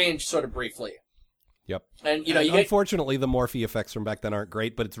change sort of briefly. Yep. And, unfortunately, the Morphe effects from back then aren't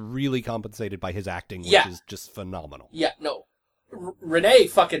great, but it's really compensated by his acting, which is just phenomenal. Yeah, no. Renee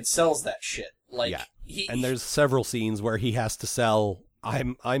fucking sells that shit. Like, yeah. And there's several scenes where he has to sell,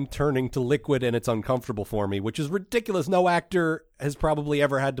 I'm turning to liquid and it's uncomfortable for me, which is ridiculous. No actor has probably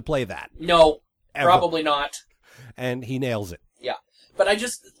ever had to play that. No, ever. Probably not. And he nails it. Yeah. But I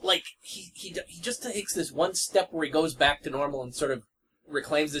just, like, he just takes this one step where he goes back to normal and sort of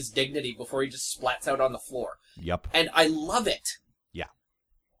reclaims his dignity before he just splats out on the floor. Yep. And I love it. Yeah.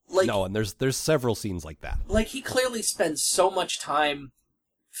 Like, no, and there's several scenes like that. Like, he clearly spends so much time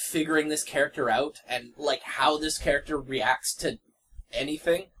figuring this character out and, like, how this character reacts to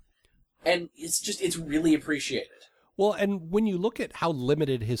anything. And it's really appreciated. Well, and when you look at how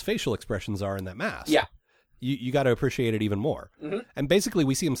limited his facial expressions are in that mask. Yeah. You got to appreciate it even more. Mm-hmm. And basically,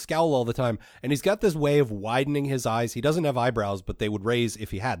 we see him scowl all the time, and he's got this way of widening his eyes. He doesn't have eyebrows, but they would raise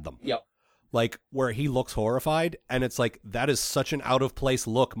if he had them. Yep. Like, where he looks horrified, and it's like, that is such an out-of-place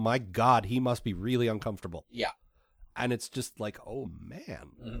look. My God, he must be really uncomfortable. Yeah. And it's just like, oh,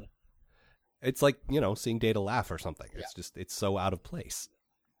 man. Mm-hmm. It's like, seeing Data laugh or something. It's it's so out of place.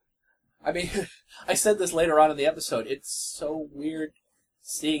 I mean, I said this later on in the episode. It's so weird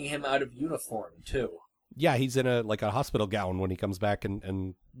seeing him out of uniform, too. Yeah, he's in a hospital gown when he comes back,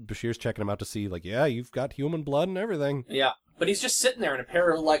 and Bashir's checking him out to see, like, yeah, you've got human blood and everything. Yeah, but he's just sitting there in a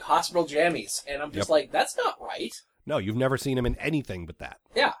pair of, like, hospital jammies, and I'm just like, that's not right. No, you've never seen him in anything but that.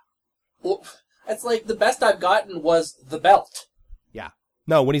 Yeah. Well, it's like, the best I've gotten was the belt. Yeah.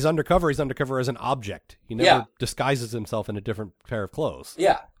 No, when he's undercover as an object. He never disguises himself in a different pair of clothes.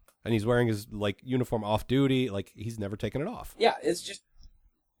 Yeah. And he's wearing his, like, uniform off-duty, like, he's never taken it off. Yeah,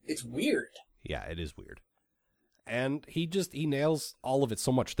 it's weird. Yeah, it is weird. And he nails all of it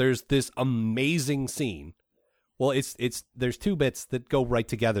so much. There's this amazing scene. Well, there's two bits that go right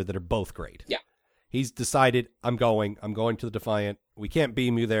together that are both great. Yeah. He's decided, I'm going to the Defiant. We can't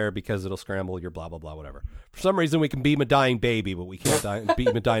beam you there because it'll scramble your blah, blah, blah, whatever. For some reason, we can beam a dying baby, but we can't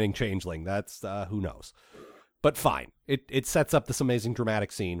beam a dying changeling. That's, who knows. But fine. It sets up this amazing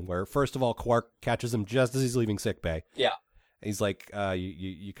dramatic scene where, first of all, Quark catches him just as he's leaving sickbay. Yeah. He's like,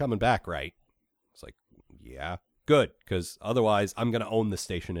 you coming back, right? It's like, yeah. Good, because otherwise I'm going to own this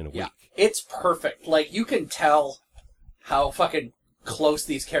station in a week. It's perfect. Like, you can tell how fucking close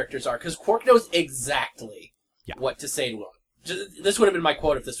these characters are, because Quark knows exactly what to say to him. This would have been my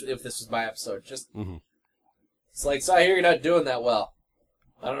quote if this was my episode. It's like, so I hear you're not doing that well.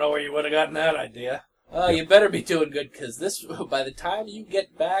 I don't know where you would have gotten that idea. You better be doing good, because by the time you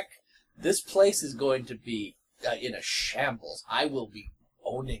get back, this place is going to be in a shambles. I will be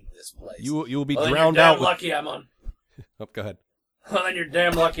owning this place. You will be drowned out. You're damn lucky I'm on. Oh, go ahead. Well, then you're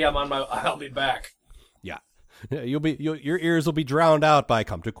damn lucky I'm on my. I'll be back. Yeah, your ears will be drowned out by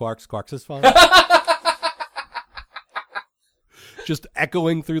come to Quarks. Quarks is fine. just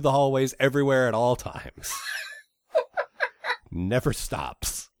echoing through the hallways everywhere at all times. Never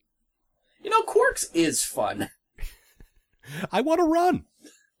stops. Quarks is fun. I want to run.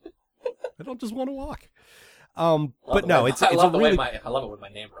 I don't just want to walk. But I love it when my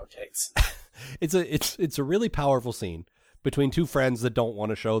name rotates. It's a really powerful scene between two friends that don't want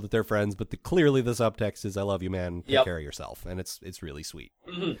to show that they're friends, but clearly the subtext is "I love you, man. Take care of yourself," and it's really sweet.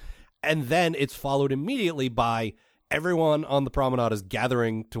 Mm-hmm. And then it's followed immediately by everyone on the promenade is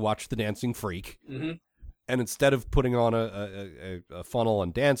gathering to watch the dancing freak. Mm-hmm. And instead of putting on a funnel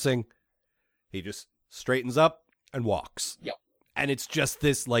and dancing, he just straightens up and walks. Yep. And it's just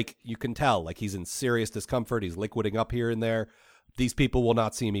this, like, you can tell, like, he's in serious discomfort. He's liquiding up here and there. These people will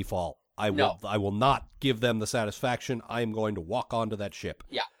not see me fall. I will not give them the satisfaction. I am going to walk onto that ship.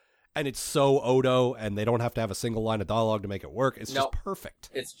 Yeah. And it's so Odo, and they don't have to have a single line of dialogue to make it work. It's just perfect.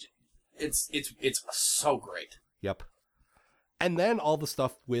 It's so great. Yep. And then all the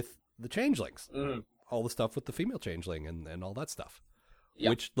stuff with the changelings. Mm-hmm. All the stuff with the female changeling and all that stuff. Yep.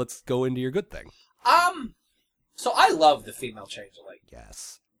 Which, let's go into your good thing. So I love the female changeling.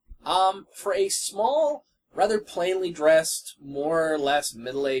 Yes. For a small, rather plainly dressed, more or less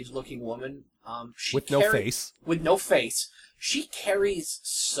middle-aged looking woman, with no face, she carries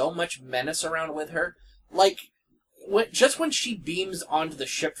so much menace around with her. Like, when she beams onto the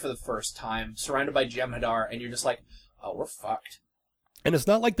ship for the first time, surrounded by Jem'Hadar, and you're just like, oh, we're fucked. And it's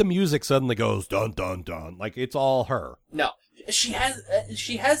not like the music suddenly goes dun dun dun. Like, it's all her. No, she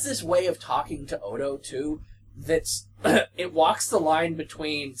has this way of talking to Odo too. That's it walks the line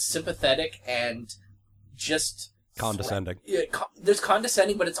between sympathetic and just condescending. There's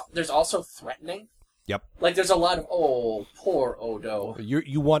condescending, but there's also threatening. Yep. Like there's a lot of poor Odo.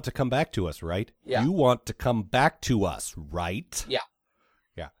 You want to come back to us, right? Yeah. You want to come back to us, right? Yeah.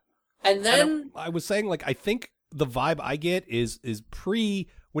 Yeah. And then I was saying, like, I think the vibe I get is pre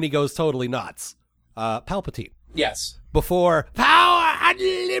when he goes totally nuts. Palpatine. Yes. Before power,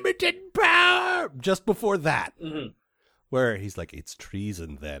 unlimited power. Just before that, where he's like, "It's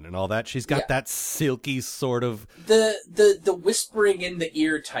treason," then, and all that. She's got that silky sort of the whispering in the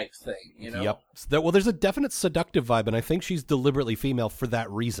ear type thing, Yep. Well, there's a definite seductive vibe, and I think she's deliberately female for that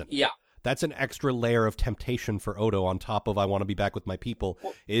reason. Yeah. That's an extra layer of temptation for Odo on top of "I want to be back with my people."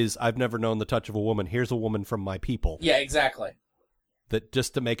 Is I've never known the touch of a woman. Here's a woman from my people. Yeah, exactly. That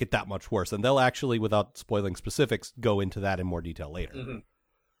just to make it that much worse, and they'll actually, without spoiling specifics, go into that in more detail later,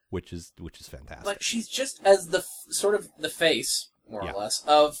 which is fantastic. But she's just as the sort of the face, more or less,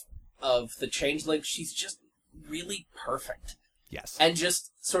 of the changeling. She's just really perfect. Yes, and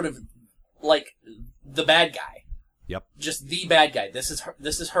just sort of like the bad guy. Yep, just the bad guy. This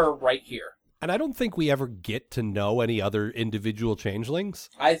is her right here. And I don't think we ever get to know any other individual changelings.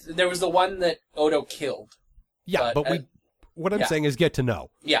 There was the one that Odo killed. Yeah, but what I'm saying is get to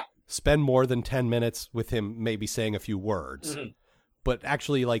know. Yeah. Spend more than 10 minutes with him maybe saying a few words. But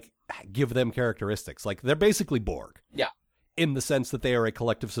actually, like, give them characteristics. Like, they're basically Borg. Yeah. In the sense that they are a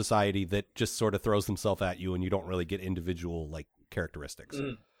collective society that just sort of throws themselves at you and you don't really get individual, like, characteristics.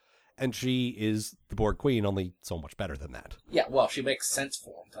 And she is the Borg Queen, only so much better than that. Yeah, well, she makes sense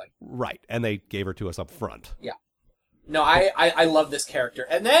for him. Right, and they gave her to us up front. Yeah. No, I love this character.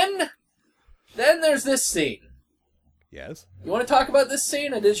 And then there's this scene. Yes? You want to talk about this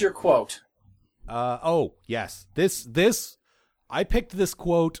scene? It is your quote. Oh, yes. This, I picked this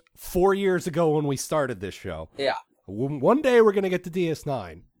quote 4 years ago when we started this show. Yeah. One day we're going to get to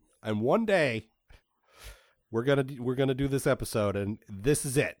DS9, and one day we're going to do this episode, and this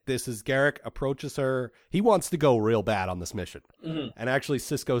is it. This is Garrick approaches her. He wants to go real bad on this mission. And actually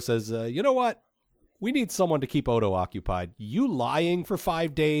Sisko says, you know what? We need someone to keep Odo occupied. You lying for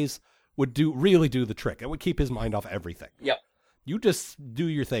 5 days would really do the trick. It would keep his mind off everything. Yep. You just do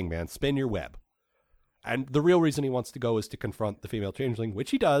your thing, man. Spin your web. And the real reason he wants to go is to confront the female changeling,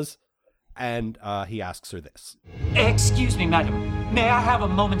 which he does. And he asks her this. Excuse me, madam. May I have a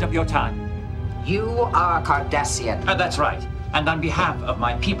moment of your time? You are Cardassian. That's right. And on behalf of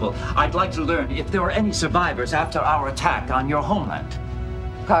my people, I'd like to learn if there were any survivors after our attack on your homeland.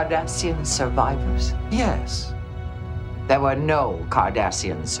 Cardassian survivors? Yes. There were no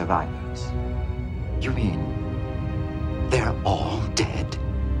Cardassian survivors. You mean they're all dead?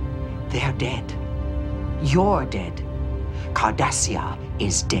 They're dead. You're dead. Cardassia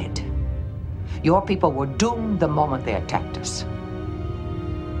is dead. Your people were doomed the moment they attacked us.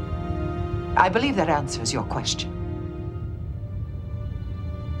 I believe that answers your question.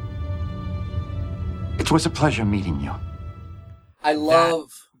 It was a pleasure meeting you. I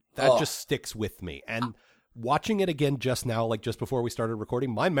love... That just sticks with me. And watching it again just now, like just before we started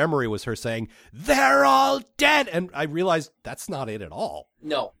recording, my memory was her saying, "They're all dead." And I realized that's not it at all.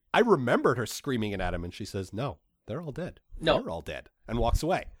 No. I remembered her screaming it at him, and she says, "No, they're all dead. No. They're all dead," and walks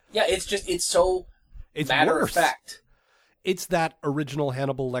away. Yeah, it's so It's matter worse. of fact. It's that original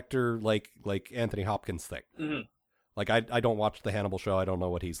Hannibal Lecter, like Anthony Hopkins thing. Mm-hmm. Like, I don't watch the Hannibal show. I don't know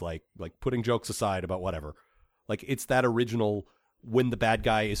what he's like putting jokes aside about whatever. Like, it's that original, when the bad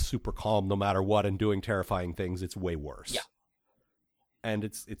guy is super calm no matter what and doing terrifying things, it's way worse. Yeah. And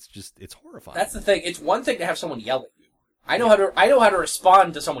it's horrifying. That's the thing. It's one thing to have someone yell at you. I know how to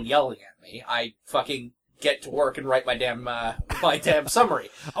respond to someone yelling at me. I fucking get to work and write my damn summary.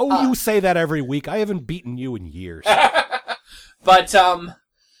 Oh, you say that every week. I haven't beaten you in years. But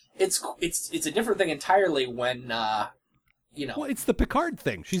it's a different thing entirely when Well, it's the Picard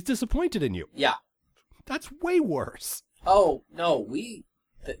thing. She's disappointed in you. Yeah. That's way worse. Oh no,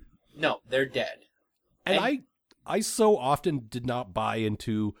 no, they're dead. And I so often did not buy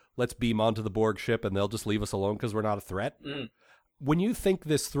into let's beam onto the Borg ship and they'll just leave us alone because we're not a threat. Mm. When you think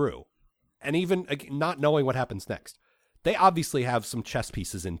this through, and even not knowing what happens next, they obviously have some chess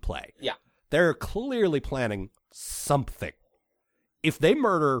pieces in play. Yeah. They're clearly planning something. If they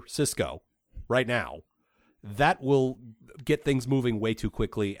murder Sisko right now, that will get things moving way too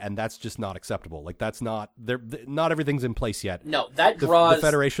quickly, and that's just not acceptable. Like, that's not... not everything's in place yet. No, that draws... The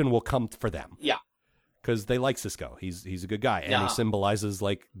Federation will come for them. Yeah. Because they like Sisko. He's a good guy, and he symbolizes,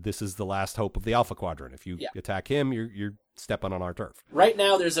 like, this is the last hope of the Alpha Quadrant. If you attack him, you're stepping on our turf. Right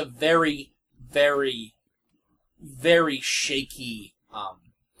now, there's a very, very, very shaky...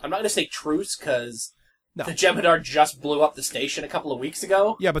 I'm not going to say truce, because the Jem'Hadar just blew up the station a couple of weeks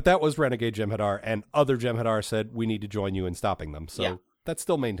ago. Yeah, but that was Renegade Jem'Hadar, and other Jem'Hadar said, we need to join you in stopping them. So that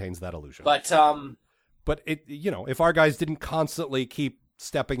still maintains that illusion. But it, if our guys didn't constantly keep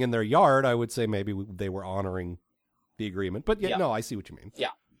stepping in their yard, I would say maybe they were honoring the agreement. But no, I see what you mean.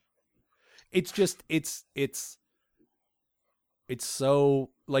 Yeah. It's just, it's so,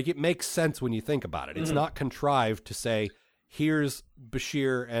 like, it makes sense when you think about it. It's not contrived to say, here's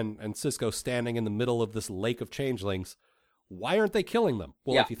Bashir and Sisko standing in the middle of this lake of changelings. Why aren't they killing them?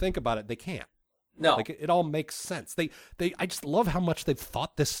 Well, if you think about it, they can't. No. Like, it all makes sense. I just love how much they've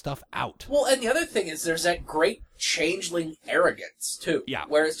thought this stuff out. Well, and the other thing is there's that great changeling arrogance, too. Yeah.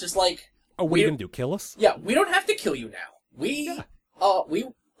 Where it's just like... Oh, what are you going to do, kill us? Yeah, we don't have to kill you now. We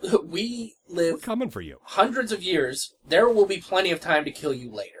live... We're coming for you. Hundreds of years. There will be plenty of time to kill you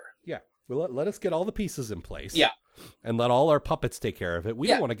later. Yeah. Well, let us get all the pieces in place. Yeah. And let all our puppets take care of it. We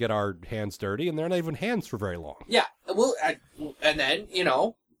don't want to get our hands dirty, and they're not even hands for very long. Yeah. Well, and then,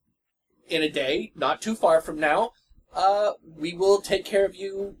 in a day, not too far from now, we will take care of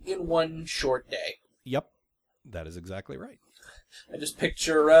you in one short day. Yep. That is exactly right. I just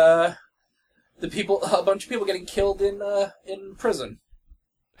picture a bunch of people getting killed in prison.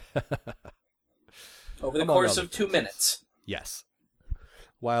 Over the course of 2 minutes. Yes.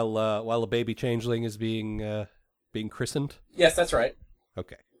 While a baby changeling is being christened? Yes, that's right.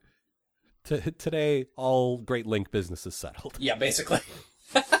 Okay. Today, all Great Link business is settled. Yeah, basically.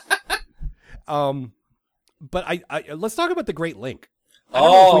 But I let's talk about the Great Link. I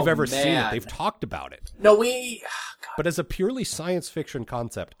don't know if we've ever seen it. They've talked about it. No, But as a purely science fiction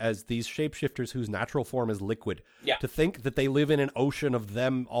concept, as these shapeshifters whose natural form is liquid, to think that they live in an ocean of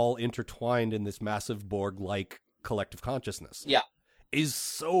them all intertwined in this massive Borg-like collective consciousness, is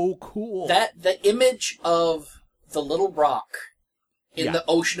so cool. The image of the little rock in the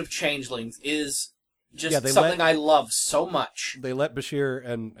ocean of changelings is just something I love so much. They let Bashir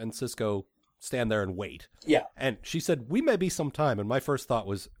and Sisko stand there and wait. Yeah. And she said, we may be some time. And my first thought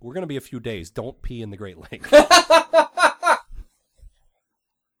was, we're going to be a few days. Don't pee in the Great Lake.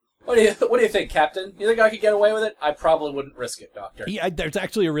 What do you think, Captain? You think I could get away with it? I probably wouldn't risk it, Doctor. There's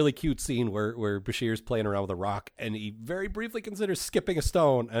actually a really cute scene where Bashir's playing around with a rock, and he very briefly considers skipping a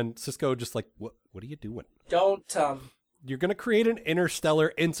stone, and Sisko just like, what are you doing? Don't, You're going to create an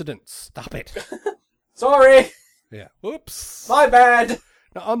interstellar incident. Stop it. Sorry. Yeah. Oops. My bad.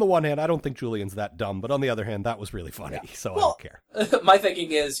 Now, on the one hand, I don't think Julian's that dumb, but on the other hand, that was really funny, so I don't care. My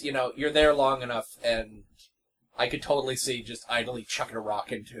thinking is, you're there long enough, and I could totally see just idly chucking a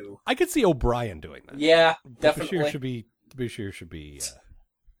rock into... I could see O'Brien doing that. Yeah, definitely. Bashir should be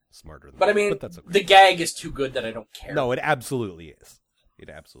smarter than that. But I mean, that's okay. The gag is too good that I don't care. No, it absolutely is. It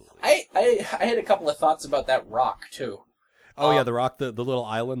absolutely is. I had a couple of thoughts about that rock, too. Oh, yeah, the rock, the little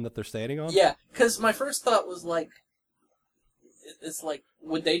island that they're standing on? Yeah, because my first thought was like... It's like,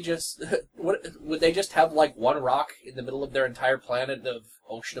 would they just have like one rock in the middle of their entire planet of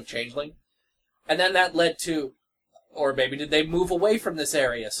ocean of changeling? And then that led to, Or maybe did they move away from this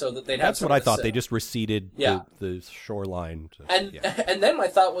area so that they'd have That's what I thought. They just receded the shoreline. And then my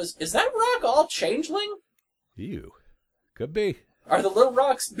thought was, is that rock all changeling? Ew. Could be. Are the little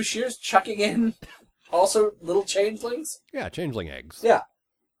rocks Bashir's chucking in also little changelings? Yeah, changeling eggs. Yeah.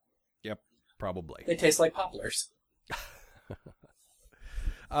 Yep, probably. They taste like poplars.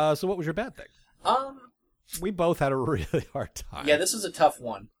 So what was your bad thing? We both had a really hard time. Yeah, this was a tough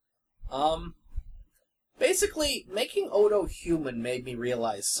one. Basically, making Odo human made me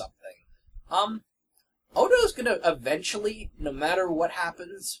realize something. Odo's gonna eventually, no matter what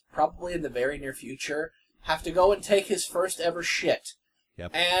happens, probably in the very near future, have to go and take his first ever shit.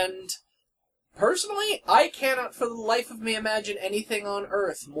 Yep. And personally, I cannot for the life of me imagine anything on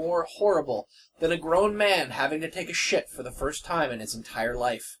Earth more horrible than a grown man having to take a shit for the first time in his entire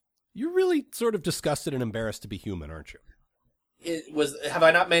life. You're really sort of disgusted and embarrassed to be human, aren't you? Have I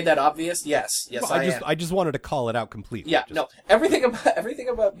not made that obvious? Yes, well, I am. I just wanted to call it out completely. Yeah, no. Everything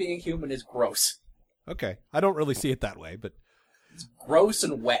about being human is gross. Okay, I don't really see it that way, but it's gross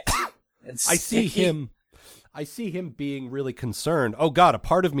and wet. And I see him being really concerned. Oh God, a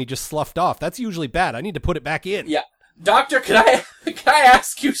part of me just sloughed off. That's usually bad. I need to put it back in. Yeah, Doctor, can I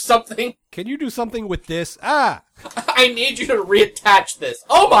ask you something? Can you do something with this? I need you to reattach this.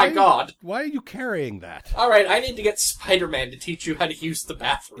 Oh my God! Why are you carrying that? All right, I need to get Spider-Man to teach you how to use the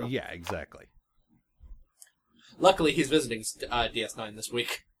bathroom. Yeah, exactly. Luckily, he's visiting DS9 this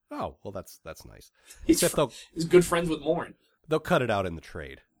week. Oh, well, that's nice. He's good friends with Morn. They'll cut it out in the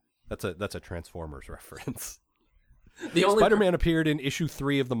trade. That's a Transformers reference. The Spider-Man appeared in issue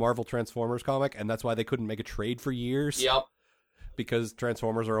 3 of the Marvel Transformers comic, and that's why they couldn't make a trade for years. Yep. Because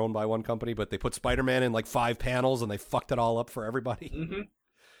Transformers are owned by one company, but they put Spider-Man in like 5 panels, and they fucked it all up for everybody. Mm-hmm.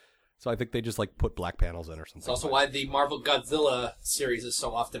 So I think they just like put black panels in or something. It's also why the Marvel Godzilla series is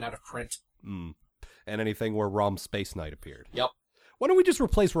so often out of print. And anything where Rom Space Knight appeared. Yep. Why don't we just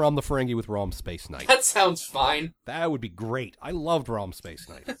replace Rom the Ferengi with Rom Space Knight? That sounds fine. That would be great. I loved Rom Space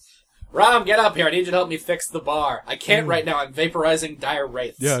Knight. Rom, get up here. I need you to help me fix the bar. I can't right now. I'm vaporizing dire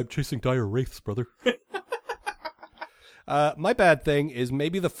wraiths. Yeah, I'm chasing dire wraiths, brother. My bad thing is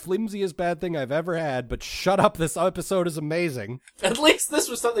maybe the flimsiest bad thing I've ever had, but shut up, this episode is amazing. At least this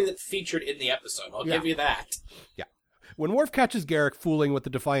was something that featured in the episode. I'll give you that. Yeah. When Worf catches Garrick fooling with the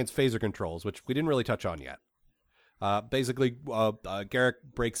Defiance phaser controls, which we didn't really touch on yet, basically Garrick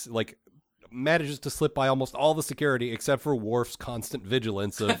manages to slip by almost all the security except for Worf's constant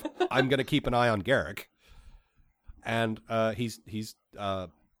vigilance of, I'm going to keep an eye on Garrick. And he's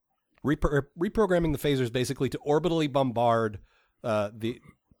reprogramming the phasers basically to orbitally bombard the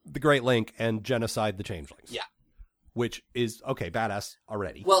Great Link and genocide the changelings. Yeah. Which is, okay, badass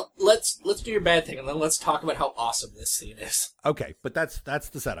already. Well, let's do your bad thing, and then let's talk about how awesome this scene is. Okay, but that's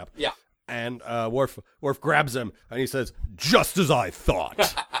the setup. Yeah. And Worf grabs him, and he says, just as I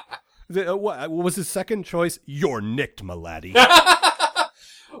thought. What was his second choice? You're nicked, my laddie.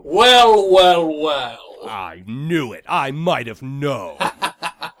 Well. I knew it. I might have known.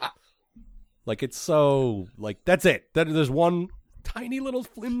 Like, it's so, like, that's it. There's one tiny little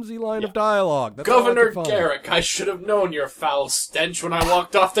flimsy line of dialogue. That's Governor Garrick, I should have known your foul stench when I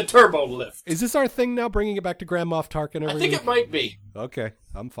walked off the turbo lift. Is this our thing now, bringing it back to Grand Moff Tarkin? I think it might be. Okay,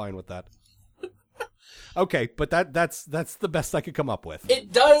 I'm fine with that. Okay, but that's the best I could come up with.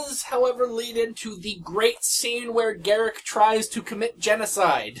 It does, however, lead into the great scene where Garrick tries to commit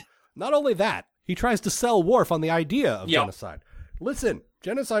genocide. Not only that, he tries to sell Worf on the idea of genocide. Listen,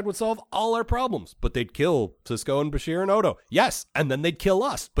 genocide would solve all our problems, but they'd kill Sisko and Bashir and Odo. Yes, and then they'd kill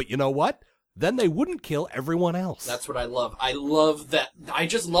us. But you know what? Then they wouldn't kill everyone else. That's what I love. I love that. I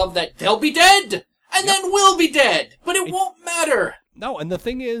just love that they'll be dead, and then we'll be dead, but it won't matter. No, and the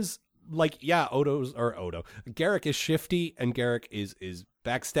thing is, like, yeah, Garrick is shifty and Garrick is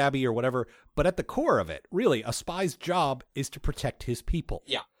backstabby or whatever, but at the core of it, really, a spy's job is to protect his people.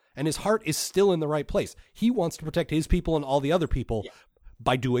 Yeah. And his heart is still in the right place. He wants to protect his people and all the other people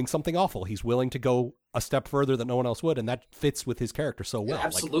by doing something awful. He's willing to go a step further than no one else would, and that fits with his character so well. It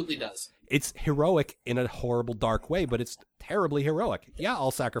absolutely does. It's heroic in a horrible, dark way, but it's terribly heroic. Yeah,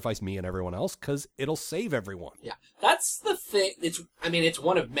 I'll sacrifice me and everyone else because it'll save everyone. Yeah, that's the thing. It's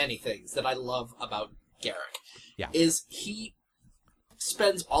one of many things that I love about Garrick. Yeah. Is he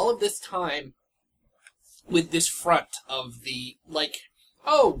spends all of this time with this front of the, like,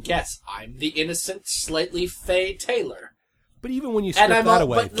 oh, yes, I'm the innocent, slightly fey Taylor. But even when you strip that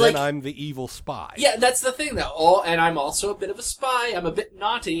away, then I'm the evil spy. Yeah, that's the thing, though. Oh, and I'm also a bit of a spy. I'm a bit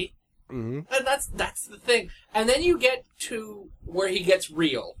naughty. Mm-hmm. And that's the thing. And then you get to where he gets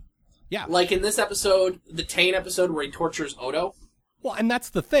real. Yeah. Like in this episode, the Tane episode where he tortures Odo. Well, and that's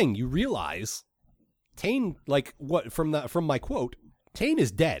the thing. You realize Tane, like what from my quote, Tane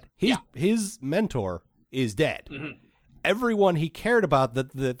is dead. His mentor is dead. Mm-hmm. Everyone he cared about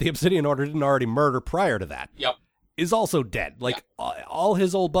that the Obsidian Order didn't already murder prior to that is also dead. Like all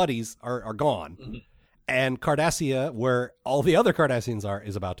his old buddies are gone. Mm-hmm. And Cardassia, where all the other Cardassians are,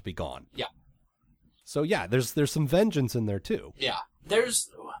 is about to be gone. Yeah. So yeah, there's some vengeance in there too. Yeah. There's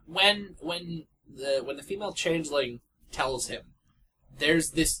when the female changeling tells him,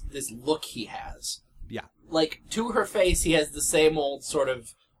 there's this look he has. Yeah. Like, to her face, he has the same old sort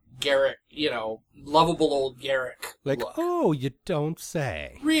of Garrick, lovable old Garrick Like, look. oh, you don't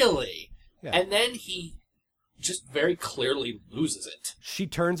say. Really? Yeah. And then he just very clearly loses it. She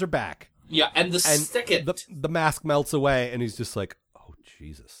turns her back. Yeah, and second... The mask melts away, and he's just like, oh,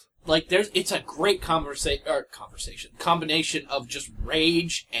 Jesus. Like, it's a great combination of just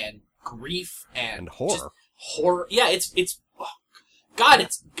rage and grief and horror. Just horror. Yeah, it's God,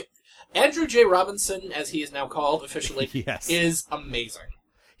 it's... Andrew J. Robinson, as he is now called officially, Yes. is amazing.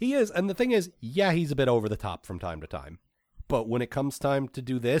 He is, and the thing is, yeah, he's a bit over the top from time to time. But when it comes time to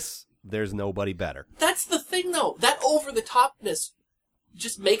do this, there's nobody better. That's the thing, though. That over-the-topness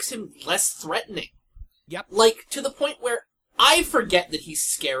just makes him less threatening. Yep. Like, to the point where I forget that he's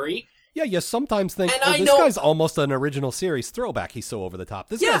scary. Yeah, you sometimes think, And this guy's almost an original series throwback. He's so over the top.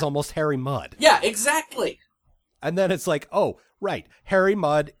 This guy's almost Harry Mudd. Yeah, exactly. And then it's like, oh, right, Harry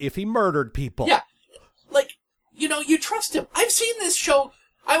Mudd if he murdered people. Yeah. Like, you trust him. I've seen this show.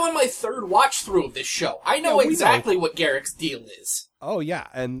 I'm on my third watch through of this show. I know exactly what Garrick's deal is. Oh, yeah,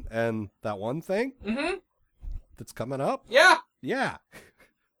 and that one thing that's coming up? Yeah. Yeah.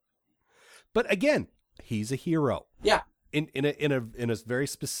 But again, he's a hero. Yeah. In a very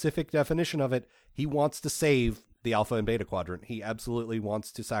specific definition of it, he wants to save the Alpha and Beta Quadrant. He absolutely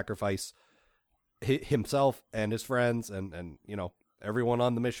wants to sacrifice himself and his friends and everyone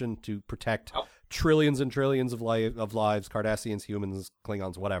on the mission to protect trillions and trillions of lives, Cardassians, humans,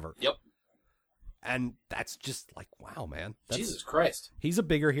 Klingons, whatever. Yep. And that's just like, wow, man. Jesus Christ. He's a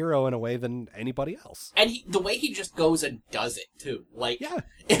bigger hero in a way than anybody else. And the way he just goes and does it, too. Like,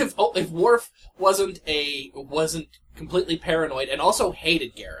 if Worf wasn't completely paranoid and also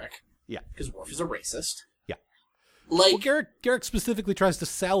hated Garrick. Yeah. Because Worf is a racist. Yeah. Like, well, Garrick specifically tries to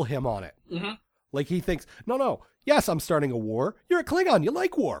sell him on it. Mm-hmm. Like, he thinks, no, yes, I'm starting a war. You're a Klingon. You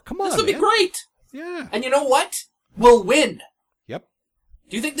like war. Come on, this will be great. Yeah. And you know what? We'll win. Yep.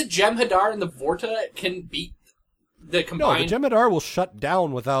 Do you think the Jem'Hadar and the Vorta can beat the combined... No, the Jem'Hadar will shut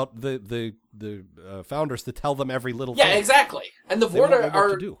down without the founders to tell them every little thing. Yeah, exactly. And the Vorta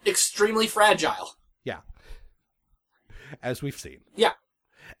are extremely fragile. Yeah. As we've seen. Yeah.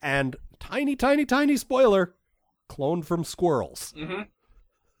 And tiny, tiny, tiny spoiler, cloned from squirrels. Mm-hmm.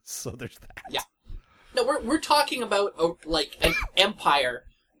 So there's that. Yeah. No, we're talking about an empire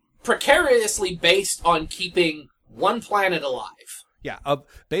precariously based on keeping one planet alive. Yeah,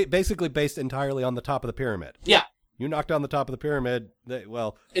 basically based entirely on the top of the pyramid. Yeah. You knock down the top of the pyramid,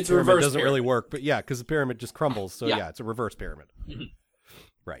 it's the a reverse doesn't pyramid. really work, but yeah, because the pyramid just crumbles. So yeah, it's a reverse pyramid. Mm-hmm.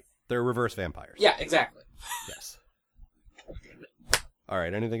 Right. They're reverse vampires. Yeah, exactly. Yes. All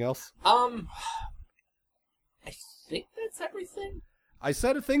right, anything else? I think that's everything. I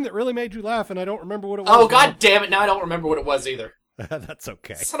said a thing that really made you laugh, and I don't remember what it was. Oh, God damn it. Now I don't remember what it was either. That's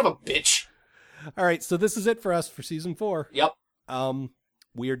okay. Son of a bitch. All right, so this is it for us for season 4. Yep.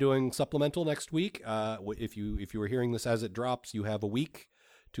 We are doing supplemental next week. If you are hearing this as it drops, you have a week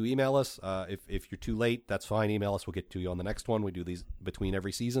to email us. If you're too late, that's fine. Email us. We'll get to you on the next one. We do these between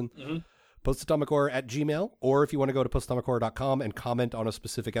every season. Mm-hmm. postatomichorror@gmail.com, or if you want to go to postatomichorror.com and comment on a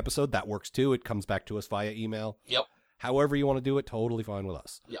specific episode, that works too. It comes back to us via email. Yep. However you want to do it, totally fine with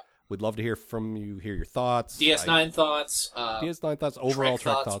us. Yep. We'd love to hear from you, hear your thoughts. DS9 thoughts. DS9 thoughts, overall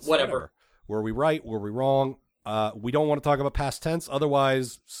Trek thoughts. Whatever. Were we right? Were we wrong? We don't want to talk about past tense,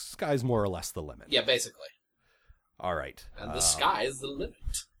 otherwise, sky's more or less the limit. Yeah, basically. All right. And the sky is the limit.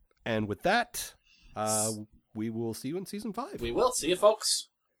 And with that, we will see you in season 5. We will. See you, folks.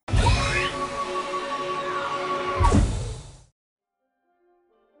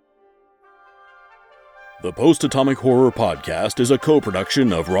 The Post-Atomic Horror Podcast is a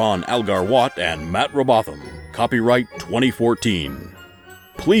co-production of Ron Algar Watt and Matt Robotham. Copyright 2014.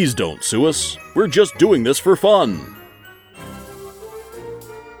 Please don't sue us. We're just doing this for fun.